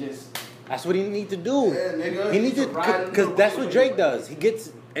wave and just. That's what he need to do. Yeah, nigga. He needs to, Ride because the that's wave. what Drake does. He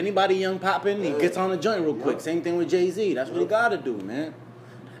gets anybody young popping, he Yeah. gets on the joint real quick. Yep. Same thing with Jay-Z. That's what he Yep. gotta do, man.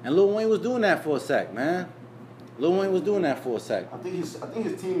 And Lil Wayne was doing that for a sec, man. Lil Wayne was doing that for a sec. I think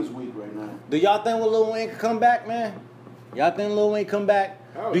his team is weak right now. Do y'all think Lil Wayne could come back, man? Y'all think Lil Wayne come back?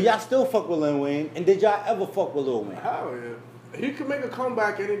 Hell Do yeah. y'all still fuck with Lil Wayne? And did y'all ever fuck with Lil Wayne? Hell yeah. He can make a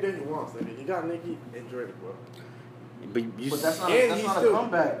comeback any day he wants, nigga. He got Nicki and Drake, bro. But you, But that's not, And that's he not still- a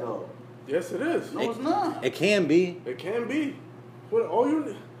comeback though. Yes, it is. No, it's not. it can be. It can be. What all you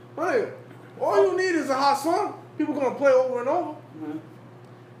need, nigga, all you need is a hot song. People gonna play over and over. Mhm.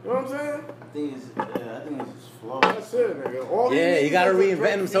 You know what I'm saying? I think it's flawed. That's it, nigga. All Yeah, needs he gotta is a reinvent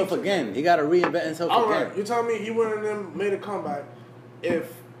Drake himself feature. again. He gotta reinvent himself All again. right, you tell me he wouldn't have made a comeback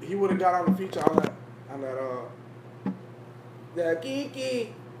if he would have got on the feature on that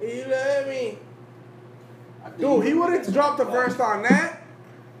Kiki, you love me. I think Dude, he would have dropped the verse on that,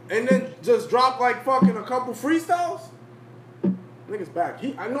 and then just dropped like fucking a couple freestyles. Niggas back.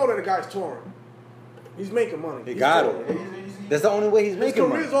 I know that the guy's touring. He's making money. He He's got touring. it. That's the only way he's His making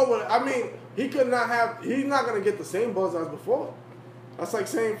money. career's over. I mean, he could not have. He's not gonna get the same buzz as before. That's like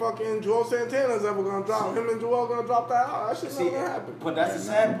saying fucking Joel Santana's ever gonna drop. Him and Joel gonna drop that out. That shit's See, not gonna happen. but that's the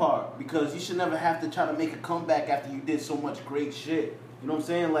sad part because you should never have to try to make a comeback after you did so much great shit. You know what I'm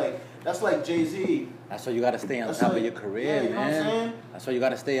saying? Like that's like Jay-Z. That's why you gotta stay on That's top like- of your career, yeah, you know what I'm man. saying? That's why you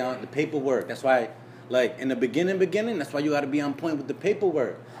gotta stay on the paperwork. That's why, like in the beginning, that's why you gotta be on point with the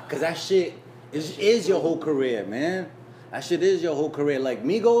paperwork. Cause that shit is your whole career, man. That shit is your whole career. Like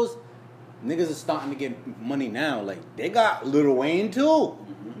Migos, niggas are starting to get money now. Like they got Lil Wayne too,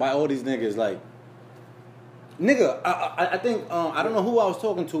 by all these niggas. Like, nigga, I think I don't know who I was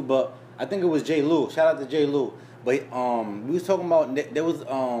talking to, but I think it was J. Lou. Shout out to J. Lou. But we was talking about there was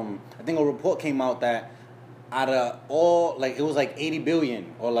I think a report came out that out of all, like, it was like 80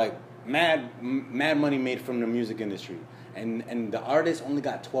 billion or like mad money made from the music industry. And the artist only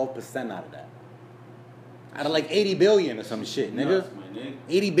got 12% out of that. Out of like 80 billion or some shit, nigga. Nuts, my nigga.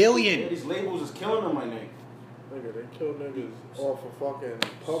 80 billion. Yeah, these labels is killing them, my nigga. Nigga, they kill niggas off of fucking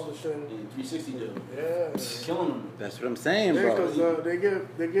publishing. And 360 deal. Yeah. Killing them. That's what I'm saying, Yeah, bro. because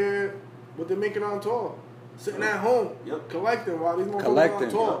they get what they're making on tour. Sitting at home, Yep. collecting while these motherfuckers on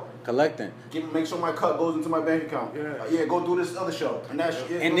tour. Collecting. Make sure my cut goes into my bank account. Yeah. Go do this other show. And that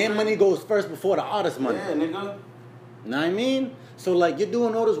shit. And their money goes first before the artist money. Yeah, nigga. Know what I mean? So like you're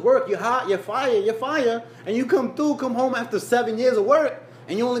doing all this work, you're hot, you're fire, and you come home after 7 years of work,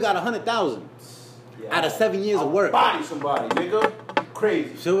 and you only got 100,000 out of 7 years of work. Body somebody, nigga.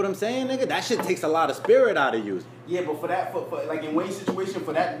 Crazy. See what I'm saying, nigga? That shit takes a lot of spirit out of you. Yeah, but for like in Wayne's situation,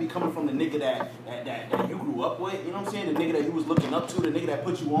 for that to be coming from the nigga that you grew up with, you know what I'm saying? The nigga that you was looking up to, the nigga that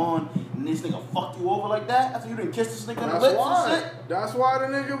put you on, and this nigga fucked you over like that after you didn't kiss this nigga on the That's lips why. and shit. That's why the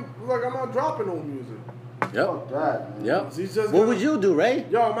nigga was like, I'm not dropping no music. Yep. Fuck that, man. Yep. He's just What gonna- would you do, Ray?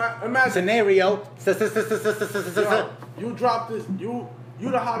 Yo, imagine. Scenario. Yo, you drop this. You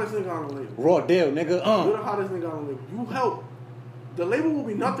the hottest nigga on the label. Raw deal, nigga. You the hottest nigga on the label. You help. The label will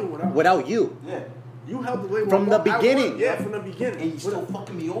be nothing without. Without you. Yeah. You helped the label From the I worked- beginning. Yeah, from the beginning. And you still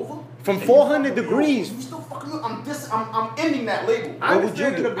fucking me over? From And 400 you fucking me degrees. over. You still fucking me over. I'm ending that label. I What would you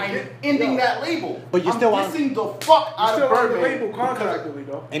understand in do? the I'm beginning. ending Yo, that label. But you're still on- dissing the fuck He's out of still on the Birdman. label contractually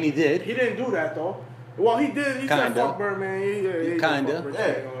though. And he did. He didn't do that though. Well, he did. He said Kinda. fuck Birdman. He Kinda. fuck Rich Yeah.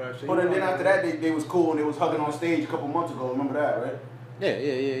 and all that shit. But He then was after like- that, they was cool and they was hugging on stage a couple months ago. Remember that, right?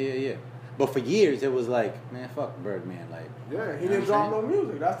 Yeah. But for years, it was like, man, fuck Birdman. Like, Yeah, he You know didn't what I'm drop no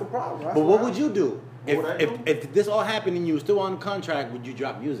music. That's the problem. That's but what why- would you do? What would I do? If this all happened and you were still on contract, would you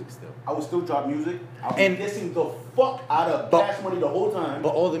drop music still? I would still drop music. I would And- be dissing the fuck out of But- Cash Money the whole time. But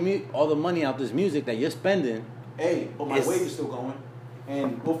all the money out this music that you're spending, Hey, but my It's- wage is still going.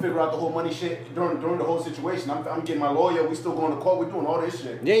 And we'll figure out the whole money shit during the whole situation. I'm getting my lawyer. We still going to court. We're doing all this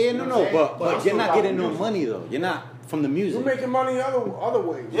shit. yeah, You know what I'm no, saying? but I'm you're still not dropping getting no music. money though. You're not from the music. You making money other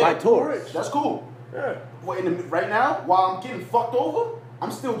ways. Yeah. By tours. Rich. That's cool. Yeah. Well, right now, while I'm getting fucked over,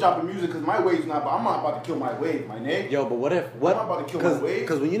 I'm still dropping music because my wave's not. But I'm not about to kill my wave, my nigga. Yo, but what if I'm not about to kill my wave.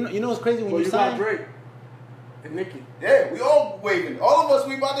 Because when you know what's crazy when Well, you you got sign. Drake and Nicki. Yeah, we all waving. All of us,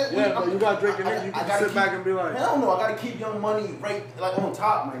 we about to. Yeah, but you got Drake and Nicki. You I can gotta sit back and be like, hell no, I gotta keep Young Money right like on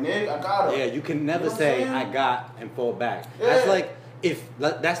top, my nigga. I gotta. Yeah, you can never You know what say I'm saying? I got and fall back. Yeah. That's like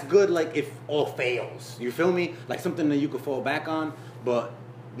that's good. Like if all fails, you feel me? Like something that you could fall back on, but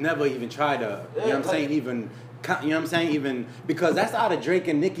never even try to. You know what I'm like- saying? Even. You know what I'm saying? Even because that's out of Drake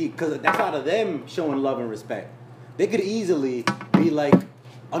and Nicki. Because that's out of them showing love and respect. They could easily be like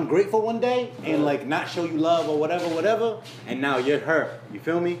ungrateful one day and like not show you love or whatever, and now you're hurt. You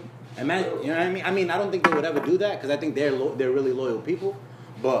feel me? Imagine, you know what I mean? I mean, I don't think they would ever do that because I think they're really loyal people.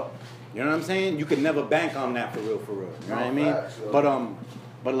 But you know what I'm saying? You could never bank on that for real. You know what I No, mean? facts, yo.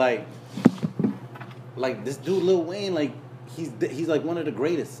 But like this dude Lil Wayne, like he's like one of the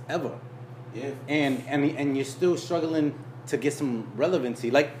greatest ever. Yeah. And you're still struggling to get some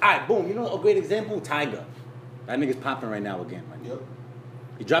relevancy. Like, alright, boom, you know a great example? Tiger. That nigga's popping right now again, man. Yep.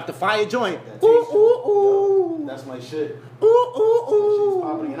 He dropped a fire joint. That Ooh, taste. ooh, ooh. That's my shit. Ooh, ooh, She's ooh.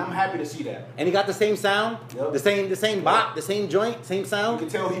 popping, and I'm happy to see that. And he got the same sound, Yep. the same bop, the same joint, same You sound. can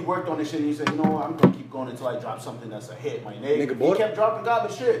tell he worked on this shit and he said, you know what, I'm gonna keep going until I drop something that's a hit, my nigga. Nigga He bought it. kept dropping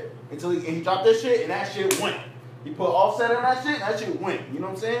garbage shit until he dropped this shit and that shit went. He put Offset on that shit and that shit went. You know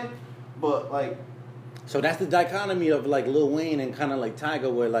what I'm saying? But like, So that's the dichotomy of like Lil Wayne and kind of like Tiger,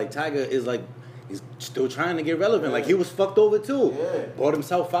 where like Tiger is like he's still trying to get relevant. Like he was fucked over too, Yeah. bought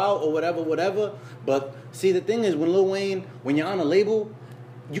himself out or whatever. But see, the thing is, when Lil Wayne, when you're on a label,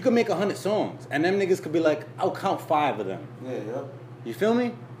 you can make 100 songs, and them niggas could be like, I'll count 5 of them. yeah. You feel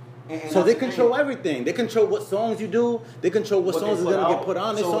me? And So they that's the control thing. everything. They control what songs you do. They control what What songs they is gonna put get out. put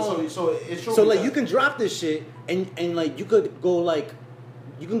on this song. So it's true. So like because- you can drop this shit and like you could go like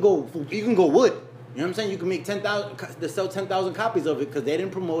you can go wood. You know what I'm saying? You can make 10,000 to sell 10,000 copies of it because they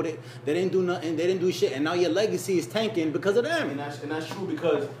didn't promote it, they didn't do nothing, they didn't do shit, and now your legacy is tanking because of them. And that's true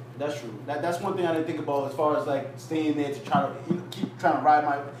because that's true. That's one thing I didn't think about as far as like staying there to try to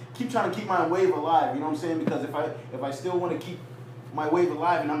keep trying to keep my wave alive. You know what I'm saying? Because if I still want to keep my wave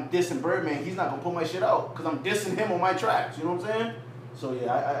alive and I'm dissing Birdman, he's not gonna put my shit out because I'm dissing him on my tracks. You know what I'm saying? So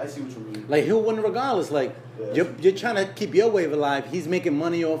yeah, I see what you mean. Like he'll win regardless. Like Yeah. you're trying to keep your wave alive. He's making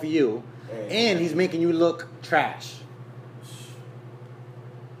money off of you, Hey. and he's making you look trash.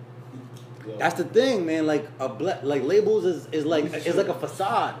 Yeah. That's the thing, man. Like like labels is like it's like a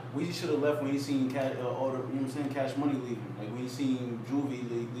facade. We should have left when he seen Cash, you know what I'm saying, Cash Money leaving. Like when he seen Juvie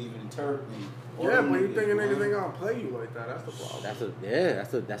leaving. Turk, and all Yeah, them but you thinking man. niggas ain't gonna play you like that? That's the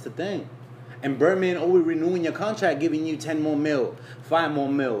problem. That's the thing. And Birdman always renewing your contract, giving you 10 more mil, 5 more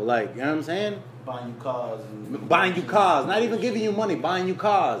mil. Like, you know what I'm saying? buying you cars and Buying you cars, not even giving you money, buying you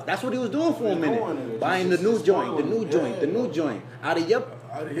cars. That's what he was doing for a minute. Buying the new joint, the new joint. Out of your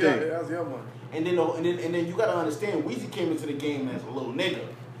Yeah, that's your money. And then you gotta understand, Weezy came into the game as a little nigga.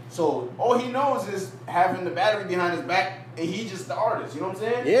 So all he knows is having the battery behind his back, and he just the artist. You know what I'm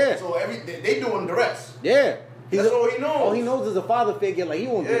saying? Yeah. So they doing the rest. Yeah. That's all he knows. All he knows is a father figure. Like, he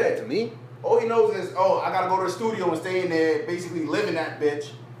won't do that to me. All he knows is, I gotta go to the studio and stay in there, basically living that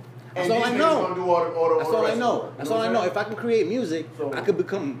bitch. That's And all these I niggas know. gonna do all the That's all I rest know. of it. That's You all I what know. I'm If I can create music, So- I could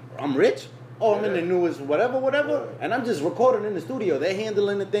become. I'm rich. Oh, I'm in the newest whatever, Yeah. and I'm just recording in the studio. They're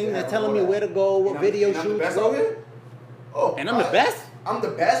handling the thing. Yeah, They're I telling know me that. where to go, what And video I'm the shoots. best go. out here? Oh, And I'm the best? I'm the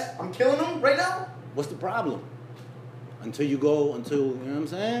best. I'm killing them right now. What's the problem? Until you know what I'm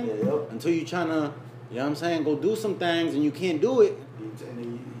saying? Yeah, yep. Until you trying to, you know what I'm saying, go do some things and you can't do it. And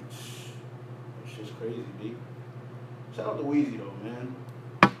then shit's crazy, B. Shout out to Weezy though, man.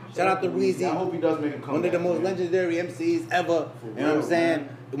 Shout out to Weezy. I hope he does make a comeback. One of the most man. legendary MCs ever. For You know what I'm real, saying?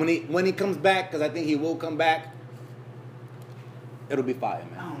 man. When he comes back, because I think he will come back, it'll be fire,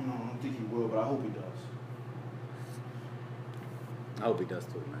 I man. don't know. I don't think he will, but I hope he does. I hope he does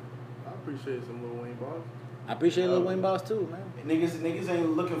too, man. I appreciate some Lil Wayne bars. I appreciate Lil Wayne Boss too, man. Niggas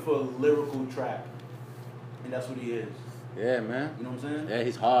ain't looking for a lyrical trap, and that's what he is. Yeah, man. You know what I'm saying? Yeah,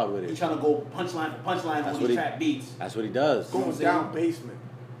 he's hard with He's it. trying to go punchline for punchline That's on what these he- trap beats. That's what he does. Going down basement.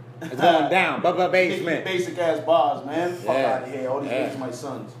 It's going down. Basement. Basic ass bars, man. Fuck Yeah. out of here. All these Yeah. niggas my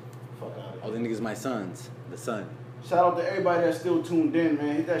sons. Fuck out of All here. the niggas my sons. The son. Shout out to everybody that's still tuned in,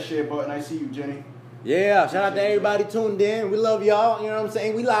 man. Hit that share button. I see you, Jenny. Yeah, shout out to everybody tuned in. We love y'all. You know what I'm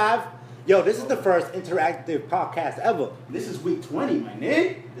saying? We live. Yo, this is the first interactive podcast ever. This is week 20, my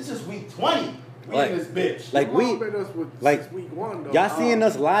nigga. This is week 20. We Like- in this bitch. like, Y'all we- been us with like, since week 1 though. Y'all seeing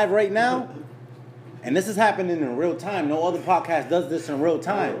us live right now? And this is happening in real time. No other podcast does this in real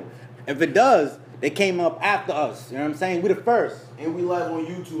time. If it does, they came up after us. You know what I'm saying? We the first. And we live on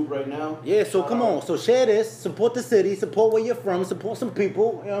YouTube right now. Yeah, so Shout come out. on. So share this. Support the city. Support where you're from. Support some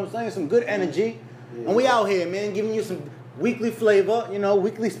people. You know what I'm saying? Some good energy. Yeah. And we out here, man, giving you some weekly flavor. You know,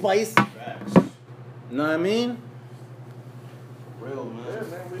 weekly spice. Facts. You know what I mean? Real, man. Yeah,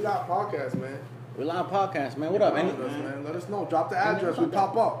 man. We live podcast, man. We live podcast, man. What up? Let Any- us, man. Let us know. Drop the address. We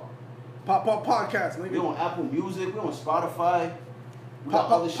pop up. Pop up podcast, We nigga. on Apple Music. We on Spotify. We got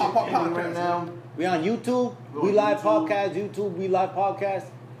Pop other up- shit pop up pending podcast, right now. We on YouTube. We We on live YouTube. podcast. YouTube. We live podcast.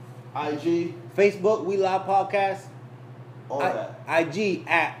 IG. Facebook. We live podcast. All that. IG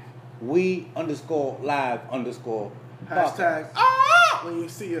at we_live_. Hashtag ah when you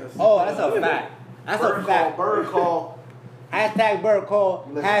see us. Oh, that's a fact. That's Bird a fact. call. Bird call. Hashtag bird call.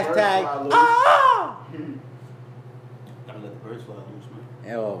 Let the birds Hashtag fly loose. ah. Gotta let the birds fly loose,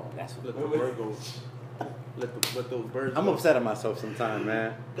 man. Yo, that's Let the bird go. Let those birds. I'm go. upset at myself sometimes,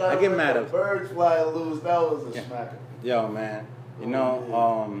 man. Gotta I get let mad the at birds fly loose. That was a Yeah. smacker. yo, man. You Oh,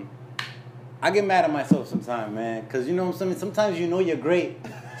 know, I get mad at myself sometimes, man, because you know what I'm saying. Sometimes you know you're great.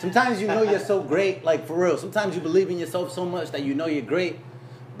 Sometimes you know you're so great, like for real. Sometimes you believe in yourself so much that you know you're great,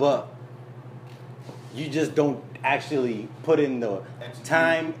 but you just don't actually put in the Execute.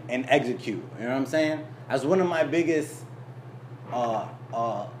 time and execute. You know what I'm saying? That's one of my biggest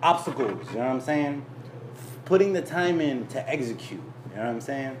obstacles. You know what I'm saying? Putting the time in to execute. You know what I'm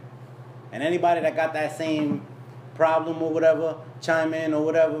saying? And anybody that got that same problem or whatever, chime in or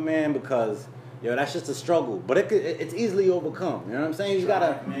whatever, man, because yo, that's just a struggle. But it's easily overcome. You know what I'm saying? You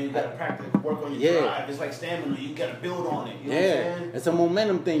gotta, man, you gotta practice, work on your Yeah. drive. It's like stamina. You gotta build on it. You know what I'm yeah, saying? it's a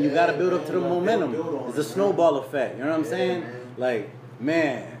momentum thing. You Yeah, gotta build up man, to the you gotta momentum. build on It's it, a man. snowball effect. You know what I'm Yeah, saying? man. Like,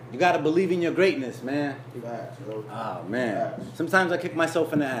 man, you gotta believe in your greatness, man. Facts, yo. Ah, man. Facts. Sometimes I kick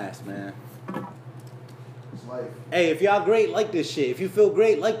myself in the ass, man. It's life. Hey, if y'all great, like this shit. If you feel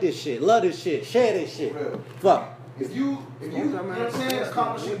great, like this shit. Love this shit. Share this shit. Real. Fuck. If you know what I'm saying,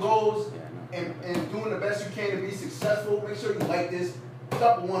 accomplishing goals and doing the best you can to be successful, make sure you like this.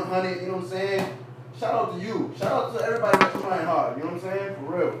 Drop a 100, you know what I'm saying? Shout out to you. Shout out to everybody that's trying hard, you know what I'm saying?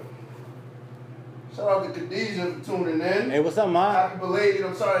 For real. Shout out to Khadijah for tuning in. Hey, what's up, ma? Happy belated.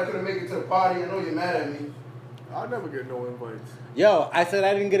 I'm sorry I couldn't make it to the party. I know you're mad at me. I'll never get no invites. Yo, I said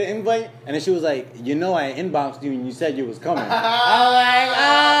I didn't get an invite, and then she was like, you know I inboxed you and you said you was coming. I'm like,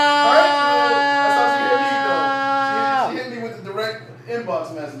 That's how she hit me, ah! though. She hit me with the direct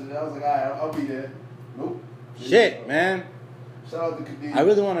inbox message. I was like, all right, I'll be there. Nope. Shit, man. Shout out to Khadijah. I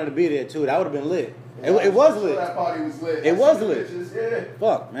really wanted to be there, too. That would have been lit. Yeah, It was I'm sure lit. That party was lit. It I was seen the lit. pictures, Yeah.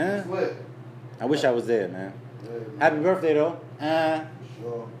 Fuck, It's man. lit. I wish I was there, man. Yeah, man. Happy birthday, though. For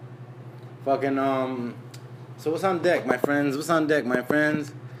sure. Fucking So what's on deck, my friends? What's on deck, my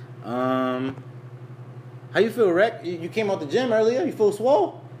friends? How you feel, Rec? You came out the gym earlier. You feel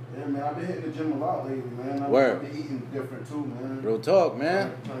swole? Yeah, man, I've been hitting the gym a lot lately, man. Word. I've been eating different too, man. Real talk,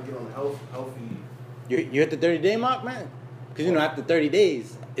 man. Trying to get on the healthy. You hit the 30-day mark, man? Because, you know, after 30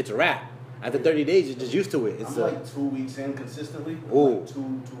 days, it's a wrap. After 30 days, you're just used to it. It's I'm like 2 weeks in consistently. Ooh. Like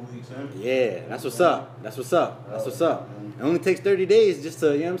two weeks in. Yeah, that's what's up. That's what's up. That's what's up. It only takes 30 days just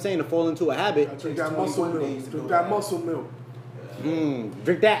to, you know what I'm saying, to fall into a habit. Drink that muscle milk. Drink that muscle milk.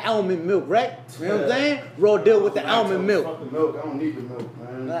 Drink that almond milk, right? You know what I'm saying? Raw deal with the almond milk. Fuck the milk. I don't need the milk,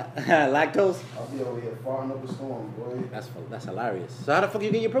 man. Lactose? I'll be over here farting up a storm, boy. That's hilarious. So how the fuck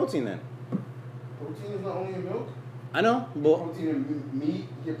you get your protein then? Protein is not only in milk. I know, but Protein in meat.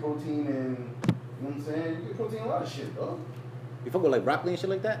 You get protein in, you know what I'm saying? You get protein in a lot of shit, dog. you fuck with like broccoli and shit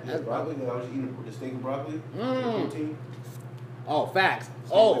like that? Yeah, broccoli. I was eating the steak and broccoli. Protein. Oh, facts.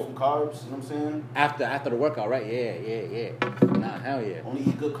 Stay away Oh, from carbs. You know what I'm saying? after the workout, right? Yeah. Nah, hell yeah. You know Only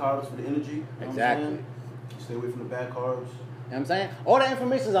eat good carbs for the energy. You know Exactly. What I'm saying? Stay away from the bad carbs. what I'm saying? All that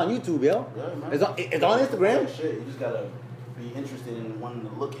information's on YouTube, yo. Yeah, man. It's on Instagram. Shit, you just gotta be interested in wanting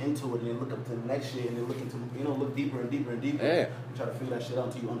to look into it and then look up to the next shit and then look into, look deeper and deeper and deeper. Yeah. And try to figure that shit out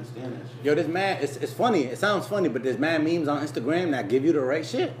until you understand that shit. Yo, this man, it's funny. It sounds funny, but there's mad memes on Instagram that give you the right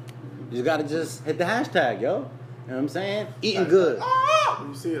shit. You just gotta just hit the hashtag, yo. You know what I'm saying? Eating good.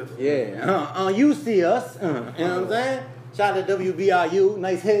 You see us? Yeah. You see us. You know what I'm saying? Shout out to WBRU.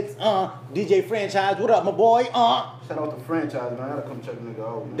 Nice hits. DJ Franchise. What up, my boy? Shout out to franchise, man. I gotta come check the nigga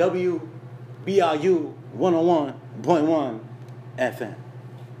out, man. WBRU 101.1 FM.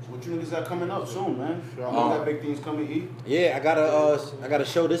 What you niggas got coming up soon, man? You got big things coming to eat? Yeah, I got a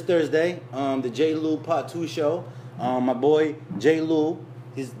show this Thursday. The J. Lou Part 2 show. My boy J. Lou,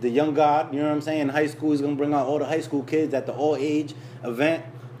 he's the young god. You know what I'm saying? In high school, he's gonna bring out all the high school kids at the all age event.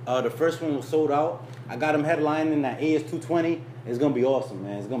 The first one was sold out. I got him headlining at AS220. It's gonna be awesome,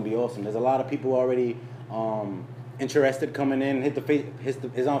 man. It's gonna be awesome. There's a lot of people already interested coming in. It's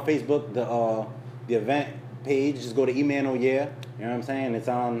on Facebook. The event page. Just go to Emano Yeah. You know what I'm saying? It's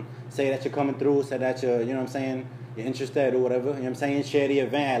on. Say that you're coming through. Say that you're. You know what I'm saying? You're interested or whatever. You know what I'm saying? Share the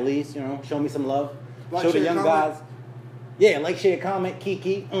event at least. You know. Show me some love. Like, Show the share, young comment. guys. Yeah, like, share, comment,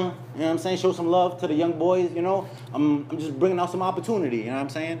 Kiki. You know what I'm saying? Show some love to the young boys, you know. I'm just bringing out some opportunity, you know what I'm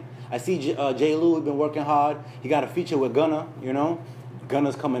saying? I see J. Lou has been working hard. He got a feature with Gunna, you know.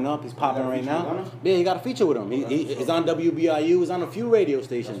 Gunna's coming up. He's popping right now. Gunna? Yeah, he got a feature with him. He's on WBRU. He's on a few radio That's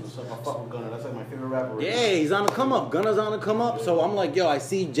stations. what's up. I fuck with Gunna. That's like my favorite rapper. Right Yeah, he's on the come up. Gunna's on the come up. So I'm like, yo, I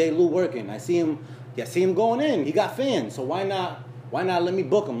see J. Lou working. I see him going in. He got fans. So why not let me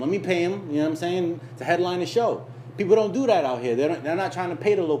book him? Let me pay him, you know what I'm saying, to headline the show. People don't do that out here. They're not trying to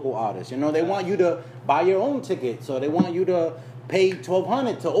pay the local artists. You know, they want you to buy your own ticket. So they want you to pay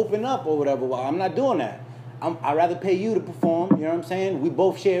 $1,200 to open up or whatever. Well, I'm not doing that. I'd rather pay you to perform. You know what I'm saying? We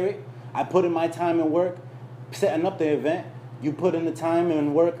both share it. I put in my time and work setting up the event. You put in the time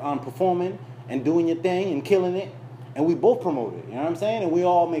and work on performing and doing your thing and killing it. And we both promote it. You know what I'm saying? And we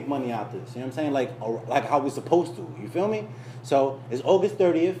all make money out this. You know what I'm saying? Like how we're supposed to. You feel me? So it's August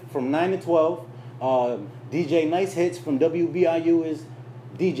 30th from 9 to 12. DJ Nice Hits from WBRU is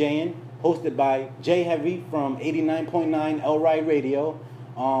DJing, hosted by Jay Heavy from 89.9 Elride Radio.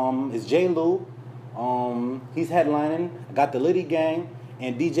 It's J. Lou. He's headlining. I got the Liddy Gang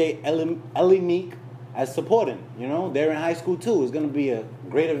and DJ Ellie Meek as supporting. You know, they're in high school too. It's gonna be a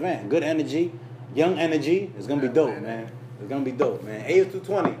great event. Good energy, young energy. It's gonna be dope, man. It's gonna be dope, man.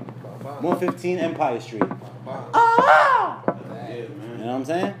 AS220, 115 Empire Street. Ah! Yeah, man. You know what I'm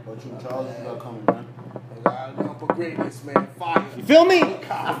saying? But you, Charles, you got coming, man. Going for greatness, man. Fire. You feel me?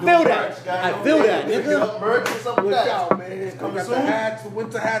 I feel that. I feel that, nigga. Merch, what's up with Look that? out, man. We Coming got soon? the hats. The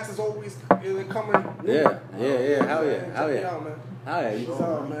winter hats is always coming. Yeah. Hell yeah. Check Hell me yeah. out, man. Hell yeah. What's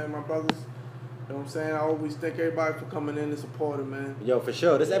up, man? My brothers. You know what I'm saying? I always thank everybody for coming in and supporting, man. Yo, for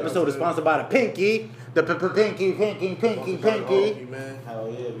sure. This episode is sponsored by the Pinky. The Pinky. Pinky, man.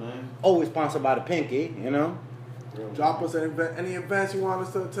 Hell yeah, man. Always sponsored by the Pinky, you know? Drop us any events you want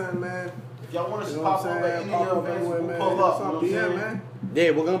us to attend, man. If y'all want us You to know what pop I'm up saying? at any Pop of up the events, anywhere, we'll man. pull Hit up. us You know up, what I'm DM, saying? man.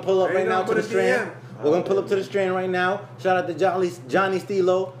 Yeah, we're gonna pull up Ain't right now nothing to the but a Strand. DM. We're gonna pull up to the Strand right now. Shout out to Johnny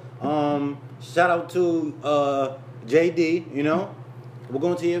Stilo. Shout out to JD, you know? We're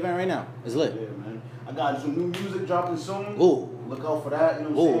going to the event right now. It's lit. Yeah, man. I got some new music dropping soon. Ooh. Look out for that. You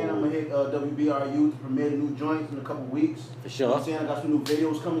know what I'm saying? I'm going to hit WBRU to premiere the new joints in a couple weeks. For sure. You know what I'm saying? I got some new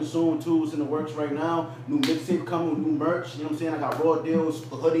videos coming soon, too. It's in the works right now. New mixtape coming with new merch. You know what I'm saying? I got raw deals,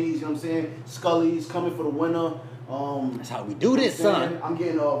 hoodies, you know what I'm saying? Scullies coming for the winter. That's how we do this, you know what I'm son. saying? I'm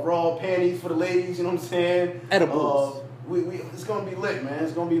getting raw panties for the ladies, you know what I'm saying? Edibles. it's gonna be lit, man.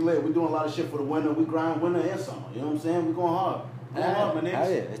 It's gonna be lit. We're doing a lot of shit for the winter. We grind winter and summer. You know what I'm saying? We going hard. Going hard, my nigga. Hell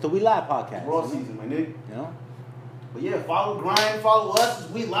yeah. It's the We Live podcast. Raw season, my nigga. You know? But yeah, follow us.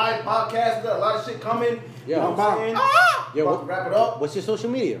 We Live podcast. We got a lot of shit coming. Yeah, you know what I'm saying? Yo, About to wrap it up. What's your social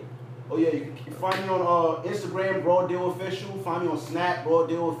media? Oh yeah, you can find me on Instagram, Raw Deal Official. Find me on Snap, Raw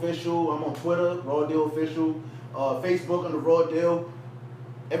Deal Official. I'm on Twitter, Raw Deal Official. Facebook under Raw Deal.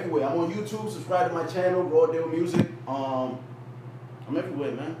 Everywhere. I'm on YouTube. Subscribe to my channel, Raw Deal Music. I'm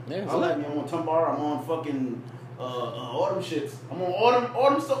everywhere, man. Yeah, I like me. I'm on Tumblr. I'm on fucking all them shits. I'm on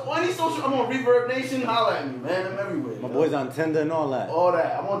autumn stuff. Any social. I'm on Reverb Nation. Holla at me, man. I'm everywhere. My boy's on Tinder and all that. All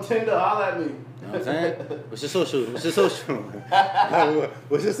that. I'm on Tinder. Holla at me. You know what I'm saying? What's your social? What's your social, Charlie?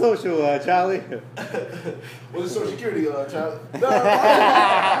 What's your social security, Charlie?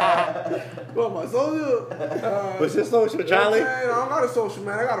 What, my social? What's your social, Charlie? You know what I'm saying? I don't got a social,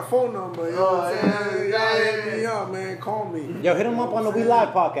 man. I got a phone number. You know what I'm saying? Y'all hit me up, man. Call me. Yo, hit him up on the We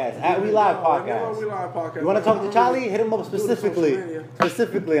Live podcast. At We Live podcast. We Live podcast. You want to talk to Charlie? Hit him up Do the social media.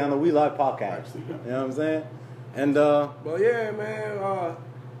 specifically on the We Live podcast. You know what I'm saying? And But yeah, man.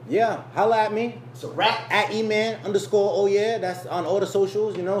 yeah, holla at me. It's a wrap. At eman_, oh yeah. That's on all the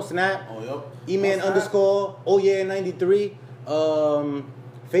socials, you know, Snap. Oh, yep. Eman_, oh yeah, 93.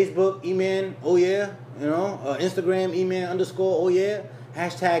 Facebook, Eman, oh yeah. You know, Instagram, Eman_, oh yeah.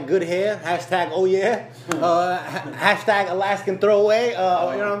 Hashtag good hair. Hashtag oh yeah. Hashtag Alaskan throwaway. You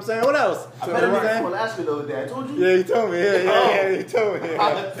know what I'm saying? What else? I You met know a what I'm nigga saying? from Alaska the other day. I told you. Yeah, you told me. Yeah, you told me.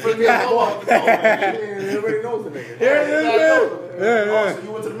 Everybody knows the nigga. Yeah. So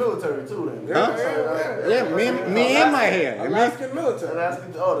you went to the military too, then? Huh? Yeah, me and my hair. Alaskan military.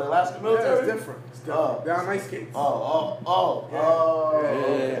 The Alaska military. Yeah, it's different. It's different. Oh. They're on ice skates.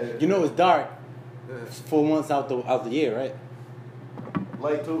 Yeah. You know it's dark. It's 4 months out the year, right?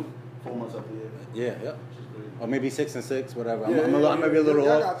 Light too. 4 months up the year. Yeah. Or maybe 6 and 6, whatever. Yeah, I'm maybe a little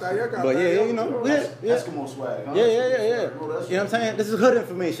y'all off. got that, y'all got But that, yeah, y'all you know, got yeah, yeah. Eskimo swag, huh? Yeah. Eskimo You swag. know what I'm saying? This is hood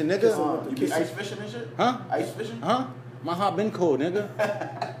information, nigga. You be ice fishing and shit? Huh? Ice fishing? Huh? My heart been cold, nigga.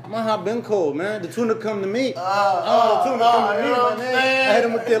 My heart been cold, man. The tuna come to me. The tuna come to me, you know my what I'm nigga. saying? I hit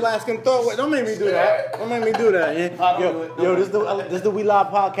him with the Alaskan throw. Don't make me do that. Don't make me do that. Yeah. Yo, this is the We Live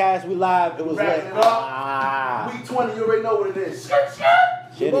podcast. We live. It was Wrapping lit. it up. Week 20, you already know what it is. Share this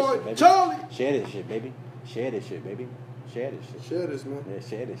shit, baby. Charlie. Share this shit, baby. Share this shit, baby. Share this shit. Share this, man. Yeah,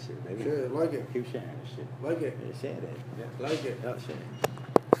 share this shit, baby. Share it. Like it. Keep sharing this shit. Like it. Yeah, share that. Yeah. Like it. Yeah, share it.